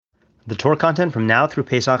The Torah content from now through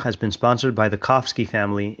Pesach has been sponsored by the Kofsky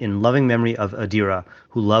family in loving memory of Adira,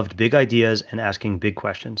 who loved big ideas and asking big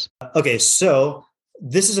questions. Okay, so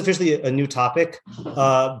this is officially a new topic,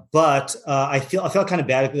 but I felt kind of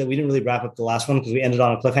bad that we didn't really wrap up the last one because we ended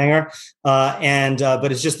on a cliffhanger,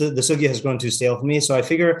 but it's just the sugya has grown too stale for me. So I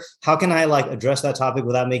figure, how can I address that topic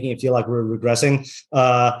without making it feel like we're regressing?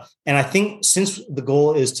 And I think since the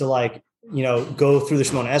goal is to go through the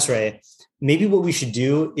Shemona Esrei, maybe what we should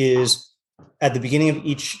do is at the beginning of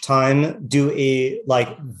each time do a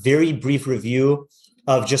very brief review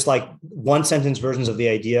of just one sentence versions of the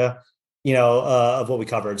idea, of what we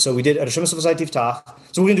covered. So we did Adashim Sofasai Tiftach.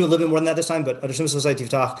 So we're going to do a little bit more than that this time, but Adashim Sofasai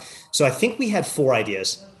Tiftach. So I think we had 4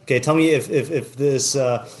 ideas. Okay, tell me if this.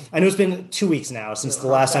 I know it's been 2 weeks now since the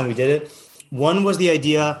last time we did it. One was the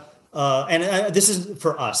idea. This is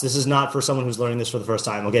for us. This is not for someone who's learning this for the first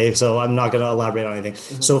time. Okay, so I'm not going to elaborate on anything.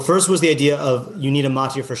 Mm-hmm. So first was the idea of you need a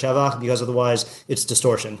matir for shevach because otherwise it's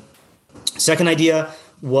distortion. Second idea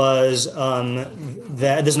was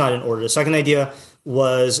that this is not in order. The second idea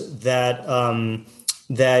was that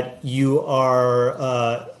that you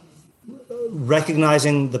are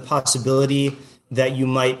recognizing the possibility that you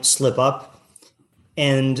might slip up,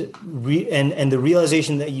 and the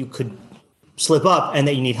realization that you could slip up and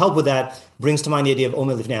that you need help with that brings to mind the idea of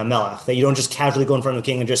Omer Lifnei HaMelech, that you don't just casually go in front of the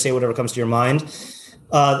king and just say whatever comes to your mind.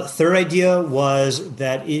 The third idea was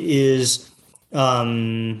that it is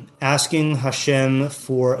asking Hashem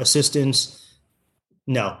for assistance.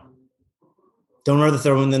 No. Don't remember the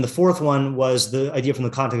third one. Then the fourth one was the idea from the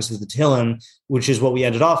context of the Tehillim, which is what we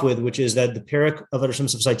ended off with, which is that the parak of Adashim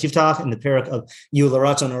Sofasai Tiftach and the parak of Yihu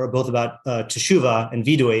L'Ratzon are both about Teshuvah and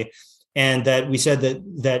Vidui. And that we said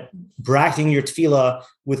that bracketing your tefillah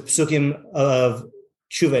with psukim of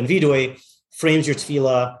tshuva and vidui frames your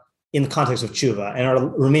tefillah in the context of tshuva. And our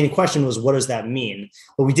remaining question was, what does that mean?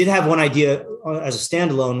 But we did have one idea as a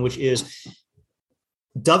standalone, which is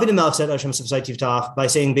David HaMelech said Hashem Sofasai Tiftach by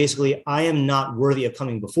saying basically, I am not worthy of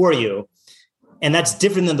coming before you. And that's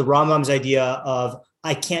different than the Rambam's idea of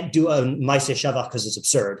I can't do a Maaseh Shavach because it's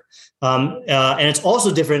absurd. And it's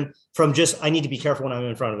also different from just, I need to be careful when I'm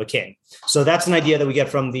in front of a king. So that's an idea that we get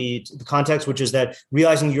from the context, which is that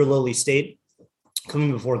realizing your lowly state, coming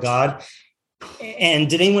before God. And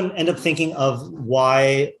did anyone end up thinking of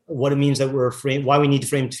what it means that why we need to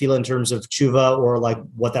frame tefillah in terms of tshuva, or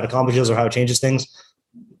what that accomplishes or how it changes things?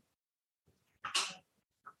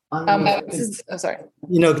 Sorry.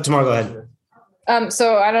 Tamar, go ahead.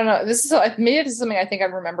 So I don't know. This is something I think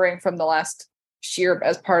I'm remembering from the last year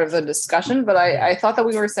as part of the discussion, but I thought that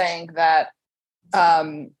we were saying that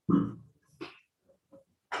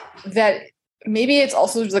that maybe it's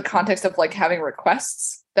also the context of having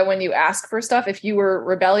requests, that when you ask for stuff, if you were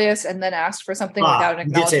rebellious and then asked for something without an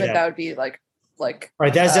acknowledgement, that would be right.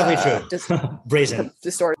 That's definitely true. Brazen,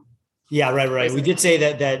 distorted. Yeah, right. We did say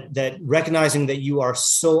that recognizing that you are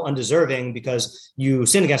so undeserving because you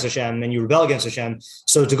sin against Hashem and you rebel against Hashem.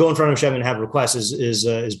 So to go in front of Hashem and have requests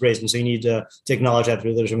is brazen. So you need to acknowledge that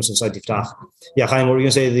through the Hashem Sofasai Tiftach. Yeah, Chaim, what were you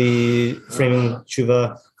going to say? The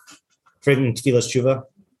framing tefillah's tshuva.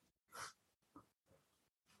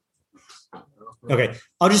 Okay,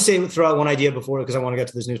 I'll just throw out one idea before, because I want to get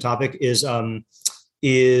to this new topic. It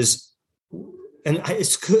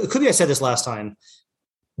could be I said this last time.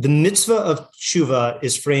 The mitzvah of tshuva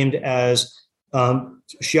is framed as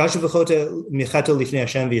shiashu v'chote michato lifnei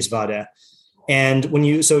Hashem v'yizvadeh, and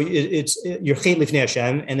it's your chet lifnei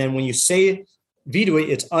Hashem, and then when you say vidui,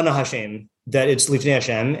 it's ana Hashem, that it's lifnei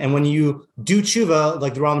Hashem, and when you do tshuva,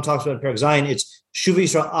 like the Rambam talks about in Perek Zayin, it's shuva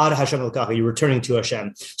Yisrael ad Hashem l'kacha, you're returning to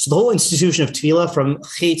Hashem. So the whole institution of tefillah, from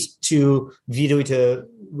chet to vidui to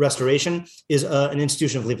restoration, is an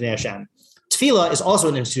institution of lifnei Hashem. Tefillah is also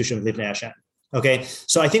an institution of lifnei Hashem. Okay,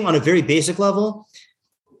 so I think on a very basic level,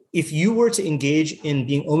 if you were to engage in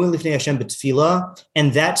being Omer Lifnei Hashem b'tefillah,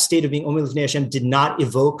 and that state of being Omer Lifnei Hashem did not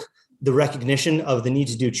evoke the recognition of the need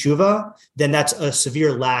to do tshuva, then that's a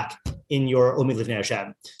severe lack in your Omer Lifnei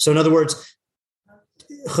Hashem. So in other words,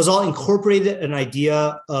 Chazal incorporated an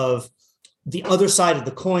idea of the other side of the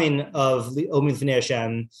coin of Omer Lifnei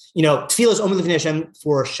Hashem. Tefillah is Omer Lifnei Hashem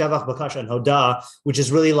for Shevach, Bakasha, and Hodah, which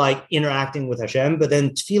is really interacting with Hashem. But then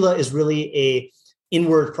Tefillah is really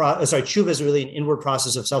tshuva is really an inward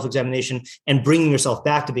process of self-examination and bringing yourself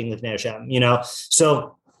back to being Lifnei Hashem.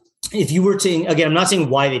 So if you were to, again, I'm not saying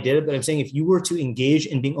why they did it, but I'm saying if you were to engage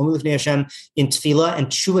in being Omer Lifnei Hashem in Tefillah and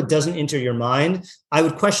tshuva doesn't enter your mind, I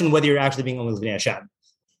would question whether you're actually being Omer Lifnei Hashem.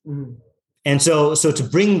 Mm-hmm. And so to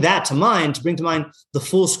bring to mind the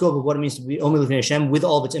full scope of what it means to be Omer Lifnei Hashem with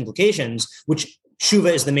all of its implications, which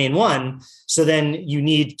Shuva is the main one. So then you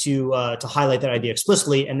need to highlight that idea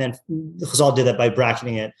explicitly. And then Chazal did that by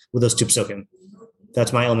bracketing it with those two psukim.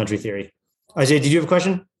 That's my elementary theory. Isaiah, did you have a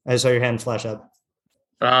question? I saw your hand flash up.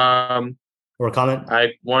 Or a comment?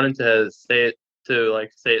 I wanted to say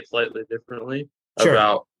it slightly differently. Sure.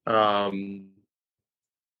 About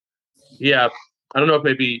I don't know if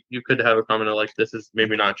maybe you could have a comment of like this is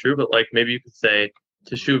maybe not true, but like maybe you could say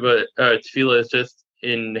tefillah is just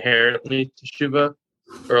inherently teshuva,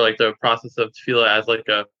 or like the process of tefillah as like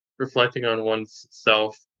a reflecting on one's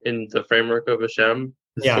self in the framework of Hashem.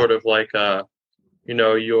 It's sort of like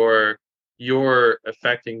you're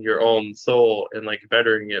affecting your own soul and like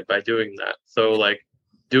bettering it by doing that. So like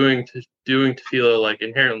doing tefillah like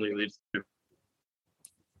inherently leads to.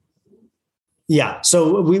 Yeah.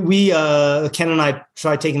 So we Ken and I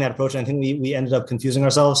tried taking that approach, and I think we ended up confusing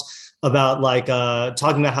ourselves about like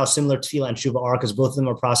talking about how similar tefillah and Shuva are, because both of them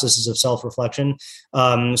are processes of self-reflection.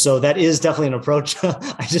 So that is definitely an approach.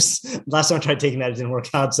 Last time I tried taking that, it didn't work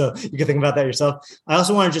out. So you can think about that yourself. I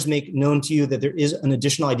also want to just make known to you that there is an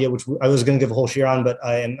additional idea, which I was going to give a whole shir on, but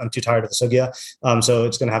I'm too tired of the sugya. So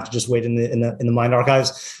it's going to have to just wait in the mind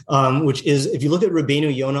archives, which is, if you look at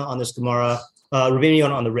Rabbeinu Yonah on this Gemara, Rabbeinu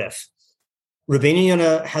Yonah on the Rif, Rabbeinu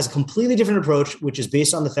Yonah has a completely different approach, which is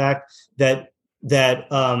based on the fact that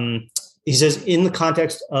he says in the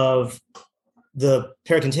context of the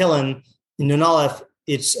Perek in Tehillim, in Nun Aleph,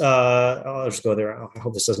 it's I'll just go there. I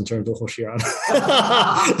hope this doesn't turn into a whole shiran.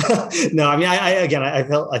 No, I mean,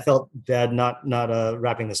 I felt bad not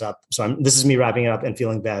wrapping this up. So this is me wrapping it up and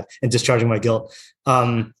feeling bad and discharging my guilt.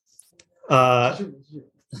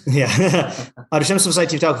 Yeah. Because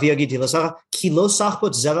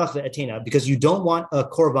you don't want a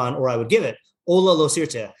korban, or I would give it. Ola lo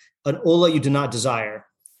sirte, an ola you do not desire.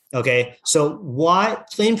 Okay. So why,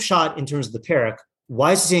 plain shot in terms of the parak,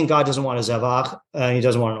 why is he saying God doesn't want a zevach and he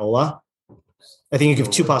doesn't want an ola? I think you give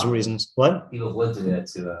two possible reasons. What? People would do that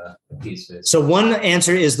to appease it. So one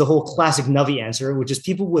answer is the whole classic Navi answer, which is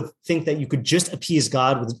people would think that you could just appease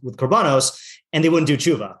God with korbanos and they wouldn't do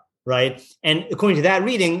tshuva. Right. And according to that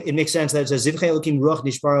reading, it makes sense that it says, the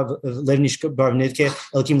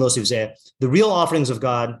real offerings of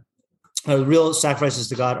God, the real sacrifices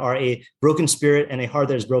to God are a broken spirit and a heart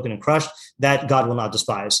that is broken and crushed, that God will not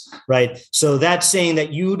despise. Right. So that's saying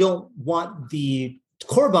that you don't want the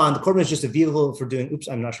korban. The korban is just a vehicle for doing,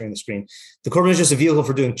 I'm not sharing the screen. The korban is just a vehicle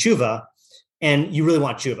for doing tshuva, and you really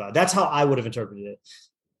want tshuva. That's how I would have interpreted it.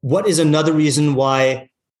 What is another reason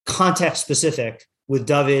why, context specific, with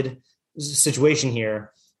David's situation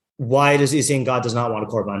here, why does he saying God does not want a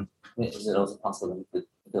korban? Is it also possible that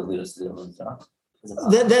they'll lead us to the other job?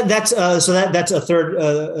 That's a third,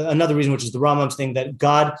 another reason, which is the Rambam's thing, that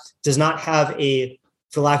God does not have a,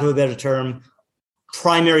 for lack of a better term,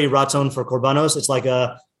 primary ratzon for korbanos. It's like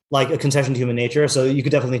a concession to human nature. So you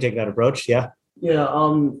could definitely take that approach. Yeah. Yeah.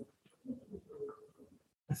 I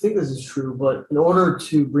think this is true, but in order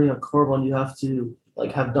to bring a korban, you have to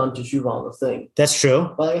have done teshuva on the thing. That's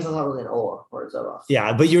true. But I guess that's not really an ola or a zevach.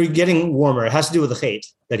 Yeah, but you're getting warmer. It has to do with the chait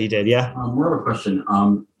that he did. Yeah. More of a question.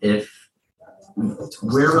 If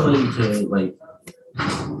we're relating to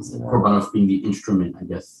korbanos being the instrument, I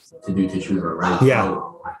guess, to do teshuva, right? Yeah.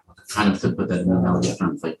 So, kind of to put that in analogy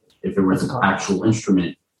terms, like if it was an actual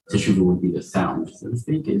instrument, teshuva would be the sound, so to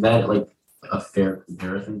speak. Is that a fair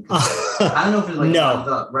comparison? I don't know if it's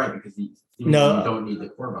no. Right, because you don't need the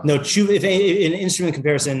korban. No, tshuva, if in an instrument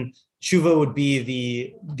comparison, tshuva would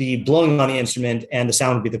be the blowing on the instrument, and the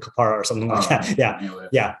sound would be the kapara or something like that. Yeah, anyway.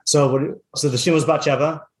 Yeah. So the shin was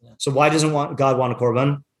Batsheva. Yeah. So why doesn't God want a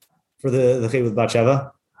korban for the chait with Batsheva?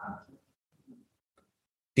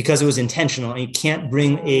 Because it was intentional, and you can't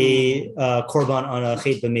bring a korban on a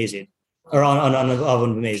chait b'mezid. Or on an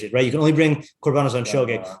oven b'mezid, right? You can only bring korbanos on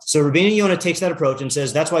shogeg. So Rabbeinu Yonah takes that approach and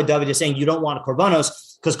says that's why David is saying you don't want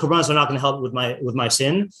korbanos, because korbanos are not going to help with my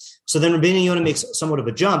sin. So then Rabbeinu Yonah makes somewhat of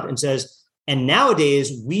a jump and says, and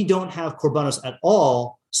nowadays we don't have korbanos at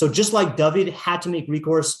all. So just like David had to make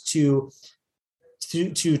recourse to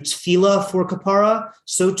tefillah for kapara,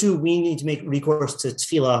 so too we need to make recourse to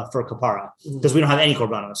tefillah for kapara, because we don't have any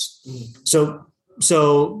korbanos.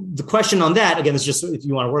 So the question on that, again, is just if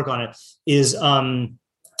you want to work on it, is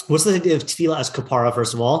what's the idea of tefillah as kapara,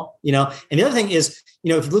 first of all? And the other thing is,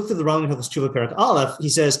 if you look through the Rambam in Hilchos Tshuva Perek Aleph, he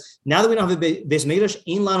says, now that we don't have a Beis Mikdash,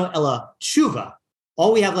 ein lanu ela tshuva.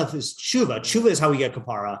 All we have left is tshuva. Tshuva is how we get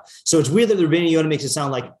kapara. So it's weird that the Rabbeinu Yonah makes it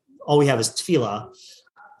sound like all we have is tefillah.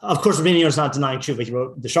 Of course, Rabbeinu Yonah is not denying tshuva. He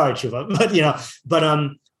wrote the Shari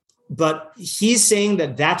Tshuva, but he's saying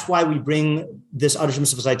that that's why we bring this Adashim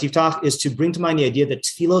Sifasai Tiftach, is to bring to mind the idea that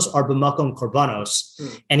tefillos are b'makom korbanos,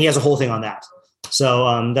 and he has a whole thing on that.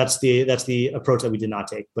 So that's the approach that we did not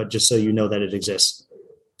take, but just so you know that it exists.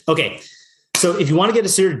 Okay. So if you want to get a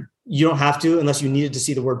seer, you don't have to unless you needed to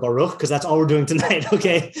see the word Baruch, because that's all we're doing tonight.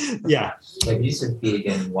 Okay. Yeah. Like you said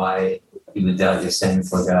again, why you would doubt you're standing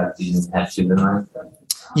before God, you didn't have to deny.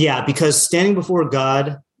 Yeah, because standing before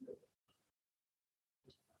God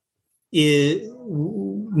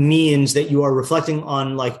means that you are reflecting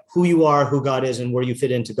on like who you are, who God is, and where you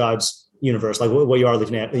fit into God's universe, like what you are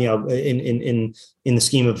looking at, in the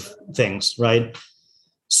scheme of things, right?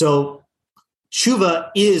 So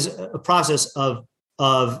tshuva is a process of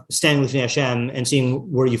standing with Hashem and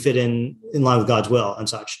seeing where you fit in line with God's will and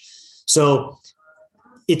such. So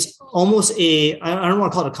it's almost I don't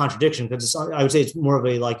want to call it a contradiction, because I would say it's more of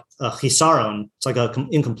a chisaron. It's like a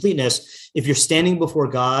incompleteness. If you're standing before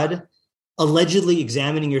God, allegedly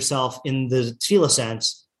examining yourself in the tefillah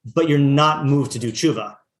sense, but you're not moved to do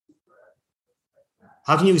tshuva.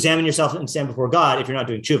 How can you examine yourself and stand before God if you're not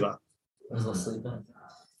doing tshuva?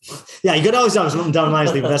 Yeah, you could always down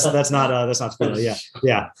mindlessly, but that's not tefillah.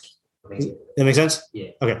 Yeah. That makes sense?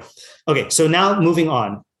 Yeah. Okay. So now moving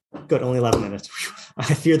on. Good, only 11 minutes. Whew.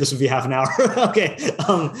 I feared this would be half an hour. Okay.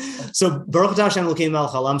 So Baruch Atah Hashem Elokeinu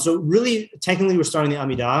melech haolam. So really, technically, we're starting the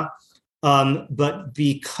Amidah. But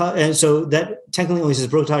because, and so that technically only says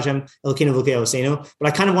Baruch Atah Hashem Elokeinu v'Elokei Avosenu, but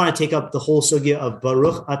I kind of want to take up the whole sugya of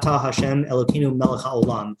Baruch Atah Hashem Elokeinu melech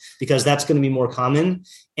haolam, because that's going to be more common.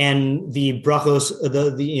 And the brachos,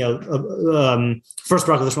 first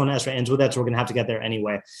brachos, this one Esra ends with that, so we're going to have to get there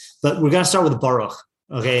anyway. But we're going to start with Baruch,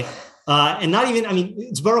 okay? And not even,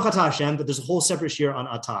 it's Baruch Atah Hashem, but there's a whole separate shir on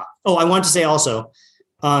Atah. Oh, I want to say also,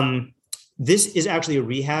 this is actually a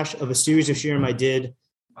rehash of a series of shirim I did.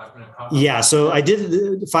 Yeah, so I did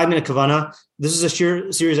the 5-minute kavana. This is a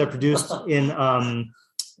series I produced in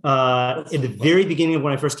the very beginning of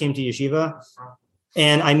when I first came to yeshiva,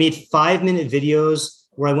 and I made 5-minute videos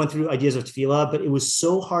where I went through ideas of tefillah, but it was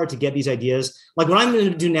so hard to get these ideas. Like what I'm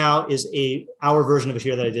going to do now is a hour version of a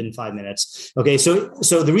shir that I did in 5 minutes. Okay, so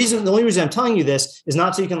the only reason I'm telling you this is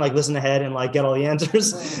not so you can listen ahead and get all the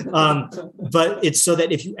answers, but it's so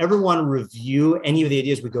that if you ever want to review any of the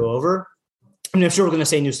ideas we go over, I'm sure we're going to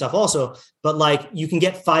say new stuff also, but you can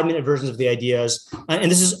get 5-minute versions of the ideas.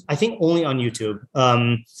 And this is, I think, only on YouTube.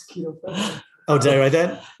 Oh, did I write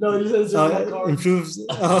that? No, you said it's just improves.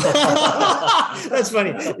 Oh. That's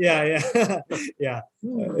funny. Yeah. I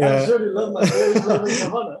really love my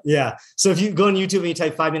kavana. Yeah. So if you go on YouTube and you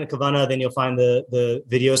type 5-minute kavana, then you'll find the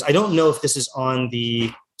videos. I don't know if this is on the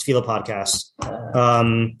Tefillah podcast.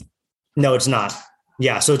 No, it's not.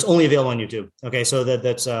 Yeah. So it's only available on YouTube. Okay. So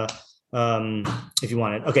that's if you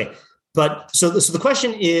want it. Okay. But so the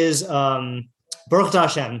question is, Baruch Atah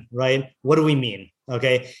Hashem, right? What do we mean?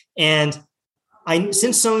 Okay. And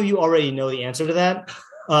since some of you already know the answer to that,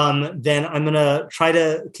 then I'm going to try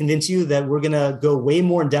to convince you that we're going to go way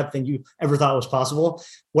more in depth than you ever thought was possible.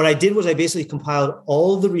 What I did was I basically compiled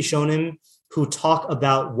all the Rishonim who talk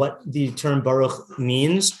about what the term Baruch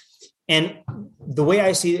means. And the way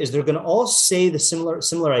I see it is they're going to all say the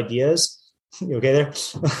similar ideas. You okay there?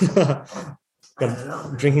 Got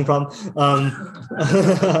a drinking problem.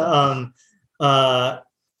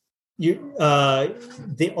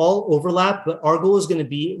 They all overlap, but our goal is going to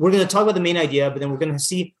be, we're going to talk about the main idea, but then we're going to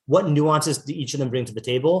see what nuances each of them bring to the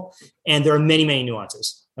table. And there are many, many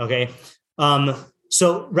nuances. Okay.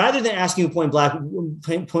 So rather than asking you point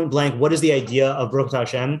blank, what is the idea of Baruch Atah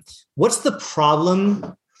Hashem? What's the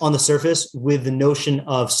problem on the surface with the notion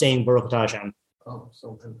of saying Baruch Atah Hashem? Oh,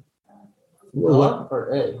 so good. What?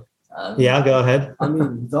 Or A. Yeah, go ahead.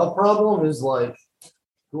 The problem is who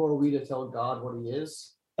are we to tell God what he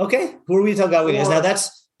is? Okay, who are we to tell God what he is? Now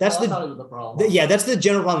that's not even the problem. That's the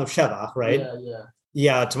general problem of Shevach, right?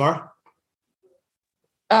 Yeah. Tamar?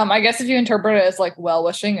 I guess if you interpret it as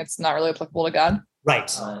well-wishing, it's not really applicable to God. Right.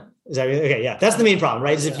 Is that okay? Yeah, that's the main problem,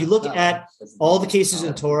 right? Is if you look at all the cases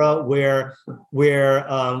in Torah where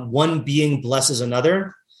one being blesses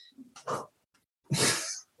another.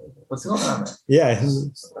 What's going on there? Yeah. I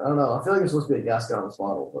don't know. I feel like it's supposed to be a gas gun on this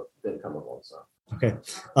model, but didn't come up on so. Okay.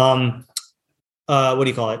 What do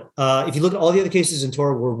you call it? If you look at all the other cases in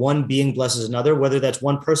Torah where one being blesses another, whether that's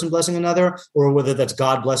one person blessing another or whether that's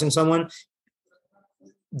God blessing someone,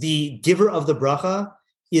 the giver of the bracha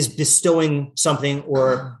is bestowing something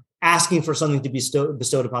or asking for something to be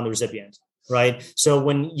bestowed upon the recipient, right? So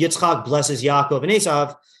when Yitzchak blesses Yaakov and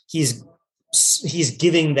Esav, he's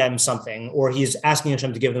giving them something, or he's asking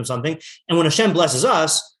Hashem to give them something. And when Hashem blesses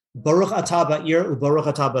us, Baruch atah ba'ir u'baruch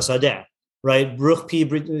atah basadeh, right? Baruch pi,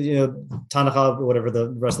 Tanacha, whatever the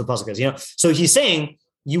rest of the pasuk is, So he's saying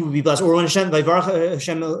you will be blessed. Or when Hashem,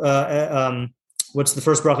 what's the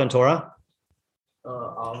first bracha in Torah?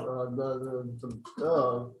 Oh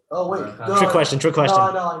wait. Trick question. No,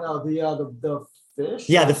 I know. The fish.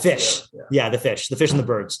 Yeah, the fish. Yeah. Yeah, the fish and the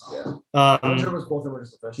birds. Yeah. I'm sure it Um, was both of them were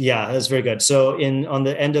just the fish. yeah, that's very good. So on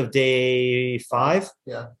the end of day 5,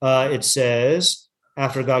 Yeah. it says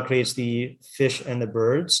after God creates the fish and the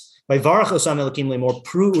birds, by Varach Osam Elokim Lemor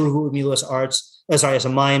Pru Urhu Milos Arts. Sorry, it's a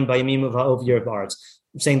mime by Yamim of Year Arts.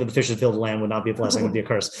 Saying that the fish that filled the land would not be a blessing, would be a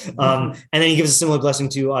curse. And then he gives a similar blessing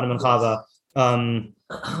to Adam and Chava.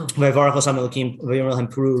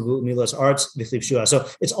 So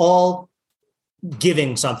it's all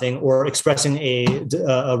giving something or expressing I was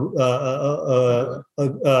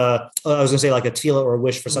going to say like a tefillah or a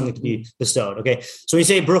wish for something to be bestowed. Okay, so when you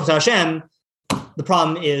say Baruch Hashem, the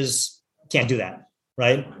problem is can't do that,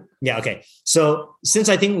 right? Yeah. Okay. So since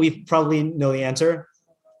I think we probably know the answer.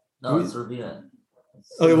 No, it's Rabia.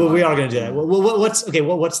 Okay, well, we are going to do that.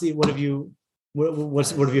 What have you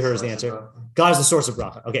heard as the answer? God is the source of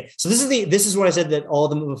bracha. Okay, so this is what I said that all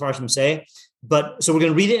the Mefarshim say. But so we're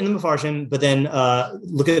going to read it in the Mefarshim, but then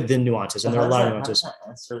look at the nuances, and there are a lot of nuances.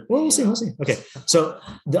 Well, we'll see. Okay, so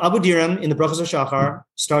the Abu Diram in the Brachos HaShachar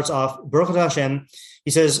starts off Baruch Hashem.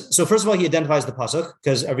 He says, so first of all, he identifies the pasuk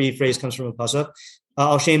because every phrase comes from a pasuk.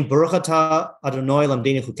 Al Shem Baruch Atah Adonai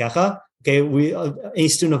Lamdeni Chukecha. Okay, any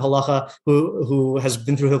student of halacha who has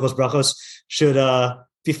been through Hilchos Brachos should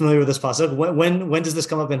be familiar with this pasuk. When does this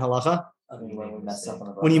come up in halacha?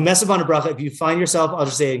 When you mess up on a bracha, if you find yourself, I'll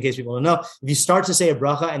just say it in case people don't know, if you start to say a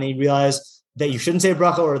bracha and then you realize that you shouldn't say a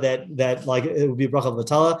bracha or that like it would be a bracha of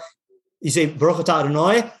latala, you say Baruch Atah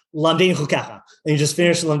Adonai Lamdei Chukecha, and you just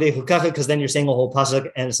finish Lamdei Chukecha because then you're saying a whole pasuk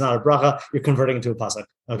and it's not a bracha, you're converting into a pasuk.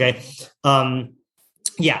 Okay,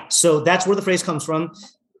 so that's where the phrase comes from.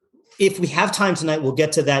 If we have time tonight, we'll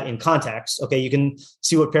get to that in context. Okay, you can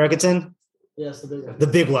see what parak it's in. Yes, the big one. The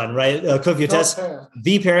big one, right? Kuf Yotes,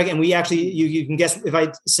 the parak, and we actually you can guess if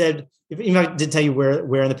I did tell you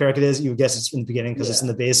where in the parak it is, you would guess it's in the beginning because it's in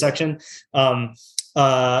the base section. So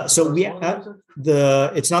we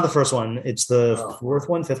it's not the first one; it's the fourth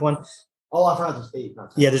one, fifth one. Oh, I forgot there's 8.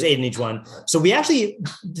 Yeah, there's 8 in each one. So we actually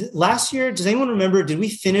last year. Does anyone remember? Did we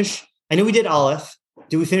finish? I know we did Aleph.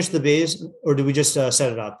 Did we finish the base, or did we just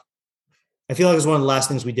set it up? I feel like it was one of the last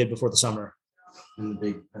things we did before the summer. In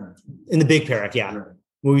the big parak, yeah. Right.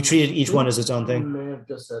 Where we treated each one as its own thing. We may have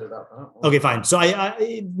just set it up. Okay, fine. So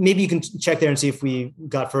I maybe you can check there and see if we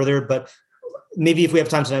got further, but maybe if we have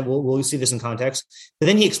time tonight, we'll see this in context. But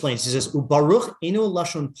then he explains, he says, Baruch eno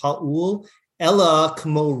lashon pa'ul ella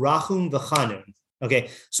kmo rachum v'chanun. Okay,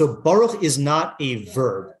 so Baruch is not a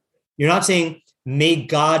verb. You're not saying, may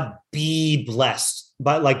God be blessed,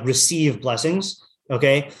 but like receive blessings.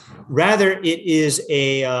 Okay, rather it is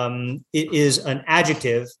an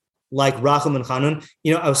adjective like Rachum and Chanun.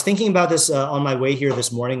 You know, I was thinking about this on my way here this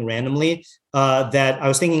morning randomly. That I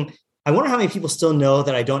was thinking, I wonder how many people still know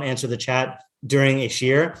that I don't answer the chat during a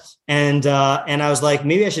shir, and I was like,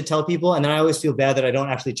 maybe I should tell people. And then I always feel bad that I don't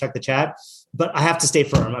actually check the chat, but I have to stay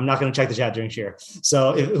firm. I'm not going to check the chat during shir.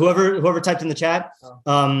 So if whoever typed in the chat,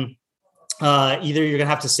 either you're going to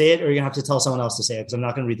have to say it or you're going to have to tell someone else to say it because I'm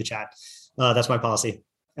not going to read the chat. That's my policy.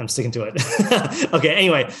 I'm sticking to it. Okay.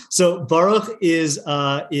 Anyway, so Baruch is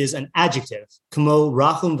an adjective. Kmo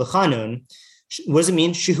rachum v'chanun. What does it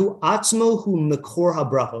mean? Shehu atzmo hu mekor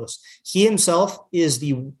habrachos. He himself is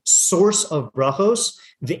the source of brachos.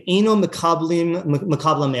 Ve'eno mekablim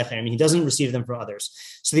mecher. He doesn't receive them from others.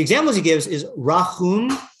 So the examples he gives is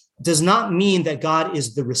rachum does not mean that God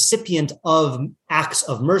is the recipient of acts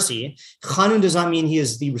of mercy. Chanun does not mean he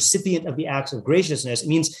is the recipient of the acts of graciousness. It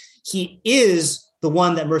means he is the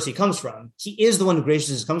one that mercy comes from. He is the one who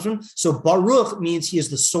graciousness comes from. So Baruch means he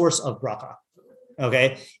is the source of bracha.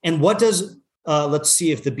 Okay. And what does, let's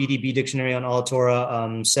see if the BDB dictionary on All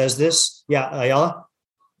Torah says this. Yeah, Ayala?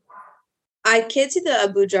 I can't see the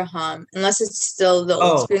Abu Draham unless it's still the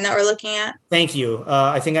old screen that we're looking at. Thank you.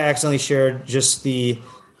 I think I accidentally shared just the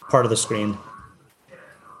part of the screen.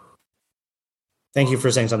 Thank you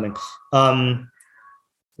for saying something. What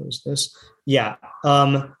is this? Yeah.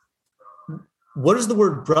 What is the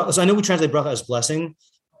word bracha? So I know we translate bracha as blessing.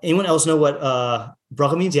 Anyone else know what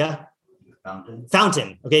bracha means? Yeah.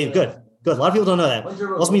 Fountain. Okay, good. A lot of people don't know that. It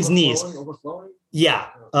also means knees. Yeah.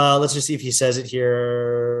 Let's just see if he says it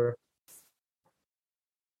here.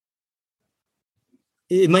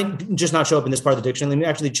 It might just not show up in this part of the dictionary. Let me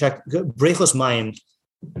actually check. Brechos mayim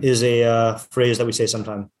is a phrase that we say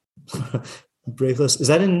sometime. Brechos. Is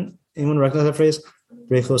that in? Anyone recognize that phrase?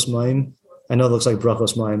 Brechos mayim. I know it looks like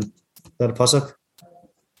brachos mayim. Is that a pasuk?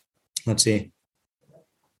 Let's see.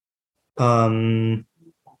 I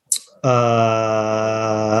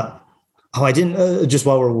didn't. Just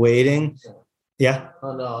while we're waiting, Yeah.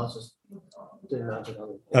 Oh no, I was just doing magic.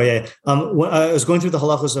 Oh yeah. When I was going through the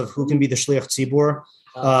halachos of who can be the shliach tzibur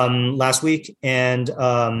last week, and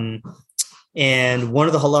one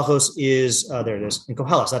of the halachos is there it is in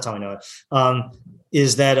Koheles. That's how I know it.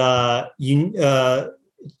 Is that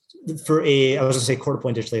for I was going to say court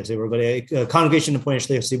appointed shliach tzibur, but a congregation appointed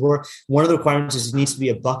shliach tzibur, one of the requirements is he needs to be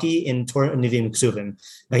a baki in Torah Nivim Ksuvim.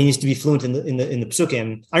 He needs to be fluent in the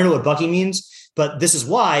psukim. I don't know what baki means, but this is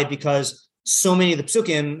why, because so many of the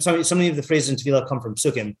psukim, so many of the phrases in tefillah come from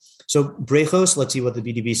psukim. So brechos, let's see what the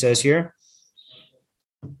BDB says here.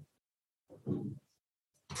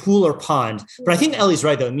 Pool or pond, but I think Ellie's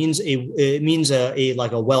right though. It means a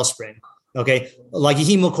like a wellspring. Okay, like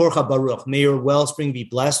Yehi Mokorcha Baruch, may your wellspring be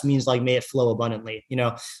blessed, means like may it flow abundantly.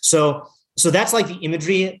 So that's like the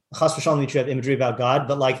imagery. Chas v'shalom, you have imagery about God,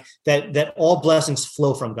 but like that all blessings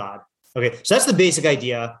flow from God. Okay, so that's the basic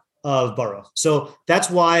idea of Baruch. So that's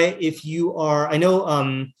why if you are, I know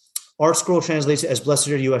our scroll translates it as blessed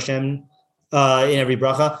are you Hashem in every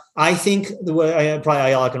bracha. I think the way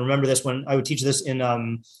I can remember this when I would teach this in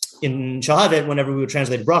Shahavet, whenever we would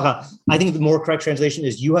translate bracha, I think the more correct translation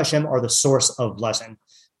is you Hashem are the source of blessing.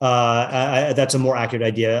 That's a more accurate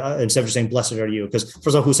idea instead of just saying blessed are you, because first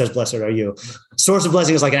of all, who says blessed are you? Source of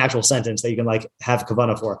blessing is like an actual sentence that you can like have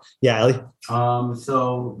kavanah for. Yeah, Eli?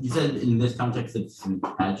 So you said in this context it's an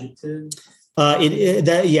adjective?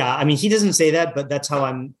 Yeah, I mean he doesn't say that, but that's how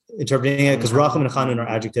I'm interpreting it, because Rachum and Chanun are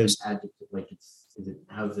adjectives. Adjective, like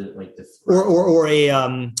how's it like this? Or a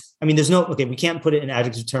I mean there's no we can't put it in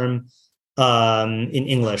adjective term in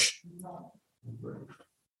English.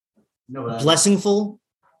 No, blessingful.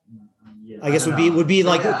 I guess would be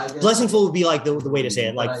like blessingful would be like the way to say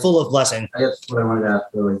it, like full of blessing. I guess what I wanted to ask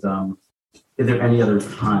was, is there any other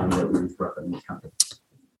time that we use bracha in this context?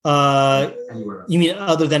 Anywhere else? You mean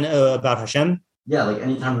other than about Hashem? Yeah, like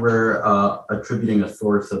anytime we're attributing a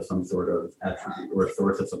source of some sort of attribute or a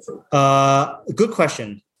source of some sort. Good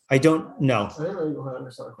question. I don't know. I don't really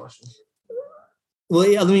understand the question. Well,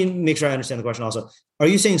 yeah, let me make sure I understand the question also. Are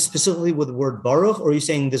you saying specifically with the word baruch, or are you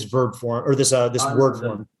saying this verb form or this word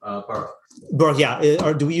form? Baruch. Baruch, yeah.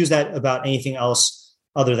 Or do we use that about anything else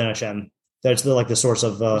other than Hashem? That's the source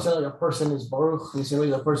of. You said like a person is baruch. You say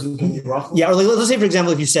like a person can be baruch. Yeah, or like, let's say for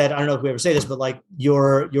example, if you said, I don't know if we ever say this, but like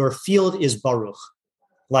your field is baruch,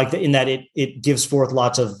 like in that it gives forth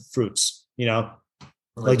lots of fruits.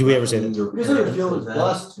 Like do we ever say that? Your field is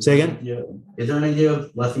blessed. Say again. Yeah. Is there an idea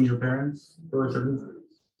of blessing your parents for certain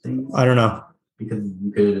things? I don't know. Because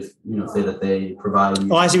you could, say that they provide you.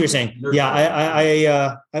 Oh, I see what you're saying.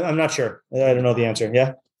 Yeah, I'm not sure. I don't know the answer.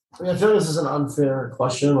 Yeah. I mean, I feel like this is an unfair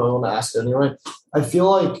question, but I want to ask it anyway. I feel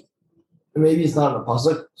like maybe it's not in a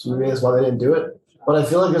pasuk, so maybe that's why they didn't do it. But I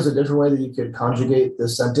feel like there's a different way that you could conjugate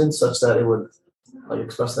this sentence such that it would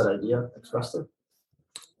express that idea expressly.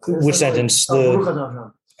 Which sentence? I feel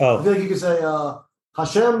like you could say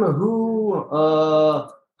Hashem hu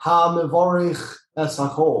ha-mevorich es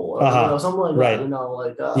hakol, or something like right.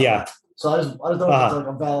 that. Yeah. So I don't know if that's like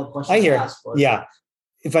a valid question. I hear. To ask, yeah.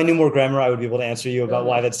 If I knew more grammar, I would be able to answer you about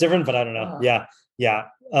why that's different, but I don't know. Yeah.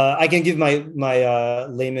 I can give my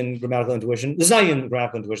layman grammatical intuition. This is not even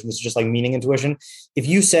grammatical intuition. This is just like meaning intuition. If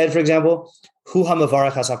you said, for example, hu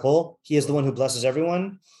ha-mevarach es hakol, he is the one who blesses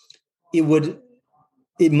everyone,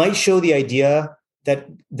 it might show the idea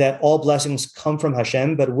that all blessings come from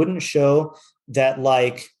Hashem, but it wouldn't show that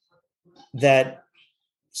that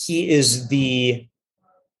he is the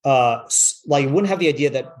wouldn't have the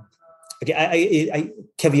idea that I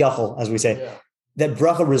keviyachol, as we say, that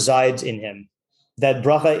bracha resides in him, that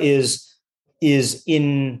bracha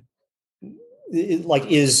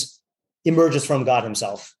emerges from God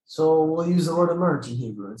himself. So we'll use the word emerge in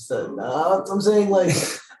Hebrew instead. I'm saying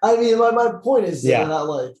I mean, my point is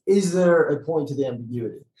that is there a point to the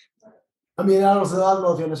ambiguity? I mean, I don't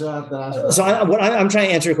know if you understand that answer. So I'm trying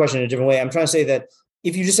to answer your question in a different way. I'm trying to say that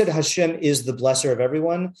if you just said Hashem is the blesser of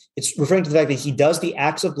everyone, it's referring to the fact that he does the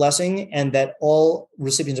acts of blessing and that all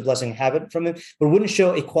recipients of blessing have it from him, but it wouldn't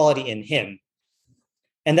show a quality in him.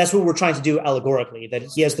 And that's what we're trying to do allegorically, that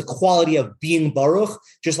he has the quality of being Baruch,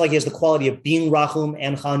 just like he has the quality of being Rachum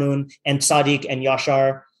and Chanun and Tzaddik and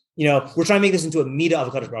Yashar. We're trying to make this into a midah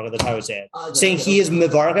of HaKadosh Baruch Hu. That's how I would say it. Saying he is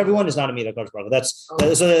Mevarach everyone is not a midah of HaKadosh Baruch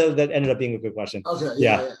Hu. So that ended up being a good question. Okay.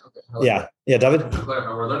 Yeah, David? To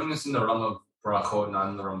clarify, we're learning this in the realm of Barachot, not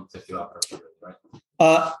in the realm of Tefillah, right?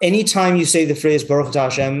 Anytime you say the phrase Baruch Atah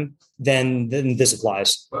Hashem, then this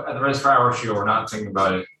applies. But at the rest of our shiur, we're not thinking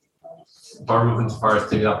about it. Baruch as far as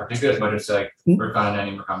Tefillah particular, as much as Merkan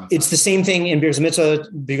and Merkan. It's the same thing in Birkas Mitzvah,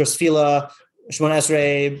 Birkas Tefillah, Shemona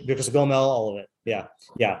Esrei, Birkas Gomel, all of it. Yeah.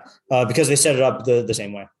 Because they set it up the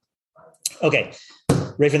same way. Okay,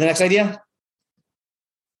 ready for the next idea?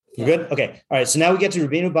 You good? Okay. All right. So now we get to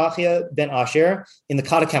Rabbeinu Bachya ben Asher in the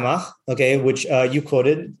Kata Kemach, okay, which you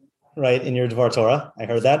quoted, right, in your Devar Torah. I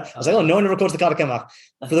heard that. I was like, oh, no one ever quotes the Kata Kemach.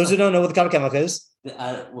 For those who don't know what the Kata Kemach is,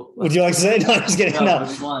 would you like to say? No, I'm just kidding. No.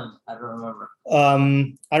 Which one? I don't remember.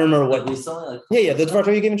 I don't remember what. Recently, yeah, the Devar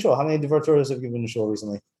Torah you gave in Shul. How many Devar Torahs have you given in Shul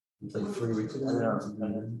recently? It's like 3 weeks ago.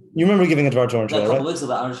 You remember giving a Devar Torah in Shul, right? A couple weeks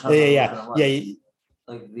ago. I'm just trying to yeah.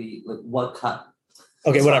 Like what cut?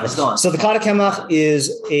 Okay, whatever. So the Kata Kemach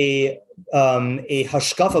is a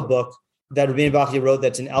hashkafa book that Rabbeinu Bachya wrote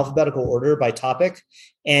that's in alphabetical order by topic,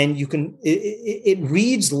 and you can it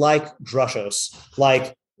reads like drushos,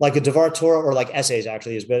 like a Devar Torah or like essays.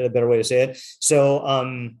 Actually, is a better way to say it. So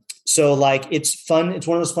like it's fun. It's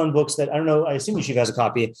one of those fun books that I don't know. I assume Yeshiva has a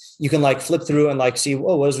copy. You can like flip through and like see.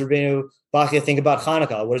 Oh, what does Rabbeinu Bachya think about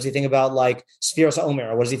Hanukkah? What does he think about like Sfiras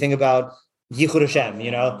HaOmer? What does he think about Yichud Hashem,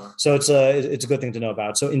 so it's a good thing to know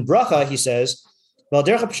about. So in Bracha, he says, so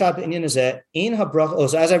as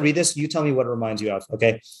I read this, you tell me what it reminds you of,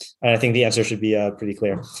 okay? And I think the answer should be pretty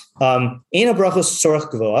clear. So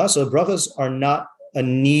brachos are not a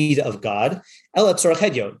need of God,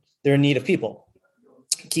 they're in need of people.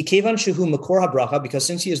 Because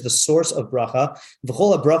since he is the source of bracha,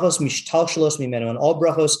 and all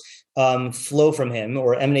brachos flow from him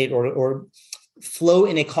or emanate or flow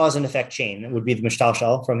in a cause and effect chain. That would be the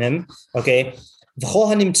mishtalshal from him. Okay. And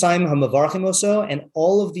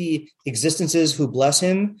all of the existences who bless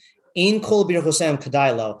him, none of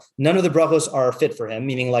the brachos are fit for him,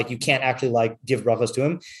 meaning like you can't actually like give brachos to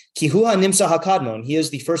him. He is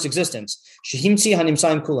the first existence.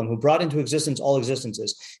 Who brought into existence all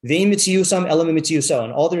existences.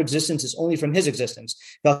 And all their existence is only from his existence.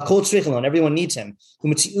 Everyone needs him.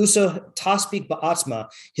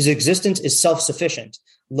 His existence is self-sufficient.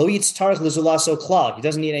 He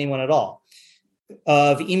doesn't need anyone at all.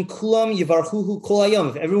 If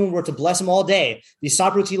everyone were to bless him all day,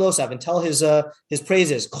 and tell his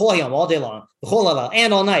praises all day long,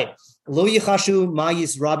 and all night. What does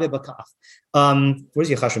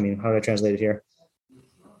yichashu mean? How do I translate it here?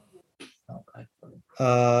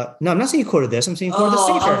 No, I'm not saying you quoted this. I'm saying you quoted the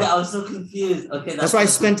Sefer. Okay, I was so confused. Okay, that's why I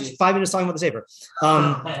spent 5 minutes talking about the Sefer.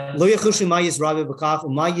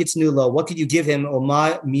 What could you give him?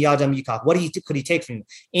 What could he take from you?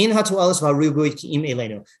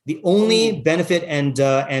 The only benefit and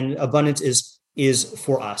abundance is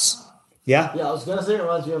for us. Yeah. Yeah, I was gonna say it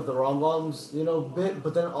reminds me of the Rambam's, bit,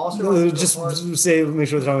 but then also make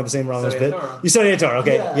sure they're talking about the same Rambam's bit. You studied Torah,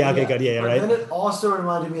 okay? Yeah, okay, good. Yeah, right. Then it also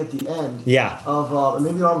reminded me at the end. Yeah. Of and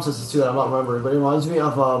maybe the Rambam says this too. I'm not remembering, but it reminds me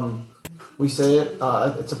of we say it.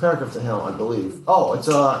 It's a paragraph to him, I believe. Oh, it's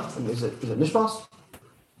is it Mishmas?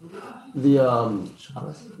 The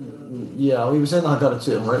we were saying the Haggadah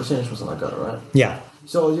too, right? Saying Mishmas and Haggadah, right? Yeah.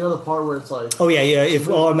 So the part where it's like, oh yeah, if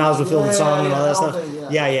all our mouths were filled with song and all that stuff.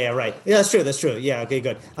 Yeah, right. Yeah, that's true. Yeah, okay,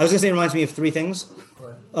 good. I was gonna say it reminds me of 3 things.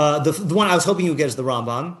 The one I was hoping you would get is the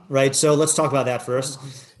Rambam, right? So let's talk about that first.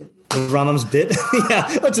 The Rambam's bit, yeah,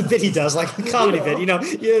 that's a bit he does, like a comedy bit, you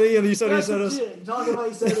sodas. Talk about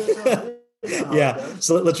you said yeah.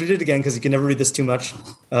 So let's read it again because you can never read this too much,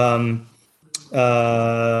 unless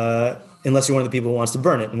you're one of the people who wants to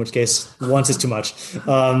burn it, in which case once is too much.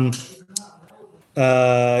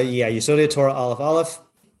 Yesodei Torah Aleph,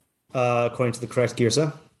 according to the correct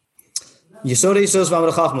Girsa. Yesodei Yisos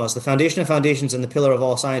V'Amad Chachmos, the foundation of foundations and the pillar of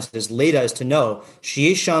all sciences. Leda is to know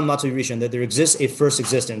Sheyesh Sham Matui Rishon, that there exists a first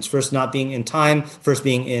existence, first not being in time, first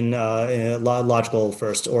being in logical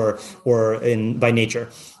first or by nature.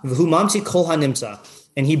 V'hu Mamsi Kol HaNimtza.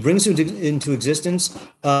 And he brings into existence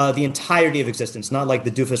the entirety of existence, not like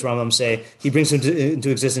the doofus Rambam say. He brings into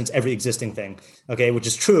existence every existing thing, okay, which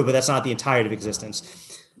is true, but that's not the entirety of existence.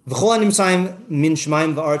 All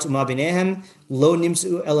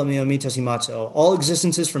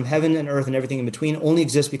existences from heaven and earth and everything in between only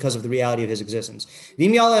exist because of the reality of his existence.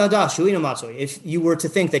 If you were to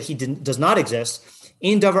think that he does not exist,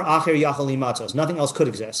 nothing else could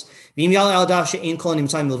exist. And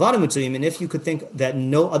if you could think that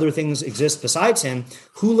no other things exist besides him,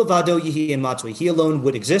 he alone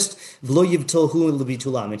would exist,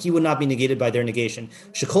 and he would not be negated by their negation.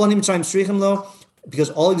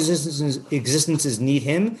 Because all existences need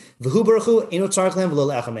him,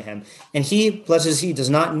 and he, blesses he, does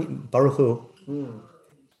not Baruch Hu.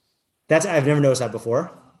 That's, I've never noticed that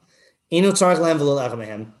before.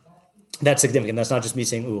 That's significant. That's not just me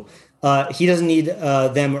saying ooh. He doesn't need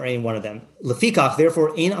them or any one of them. Lefikach,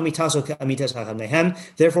 therefore,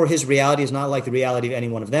 therefore his reality is not like the reality of any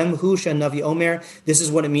one of them. Hu shen navi omer. This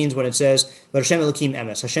is what it means when it says, Hashem Elokim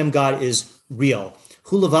emes. Hashem God is real.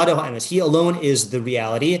 Hulavado ha'emes. He alone is the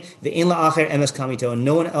reality. The ein la'acher emes kamito, and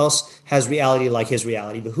no one else has reality like his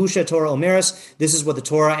reality. Behusha Torah omeres. This is what the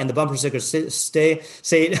Torah and the bumper stickers say.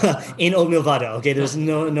 Ein od milvado. Okay, there's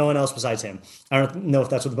no one else besides him. I don't know if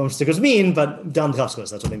that's what the bumper stickers mean, but down the Kafskos,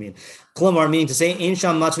 that's what they mean. Kolomar, meaning to say, ein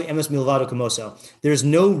sham matzu emes milvado kamoso. There's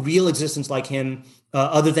no real existence like him,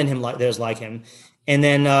 other than him. There's like him. And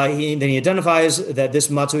then he identifies that this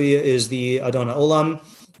Matsui is the Adona Olam.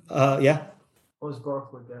 Yeah. What was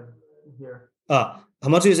Baruch again here?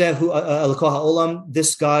 Hamatsu is who Alakoha Olam.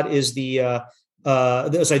 This God is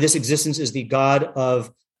this existence is the God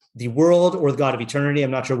of the world or the God of eternity.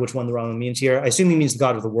 I'm not sure which one the Rambam means here. I assume he means the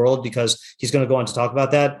God of the world because he's going to go on to talk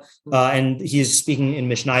about that. And he's speaking in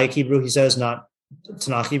Mishnaic Hebrew, he says, not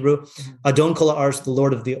Tanakh Hebrew. Adon kol ha'aretz, the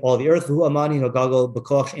Lord of all the earth. Hu amani hagago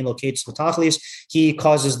b'koach ein lo kates v'tachlis. He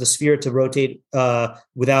causes the sphere to rotate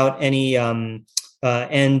without any end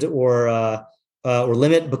or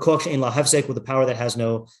limit. B'koach ein la hefsek, with a power that has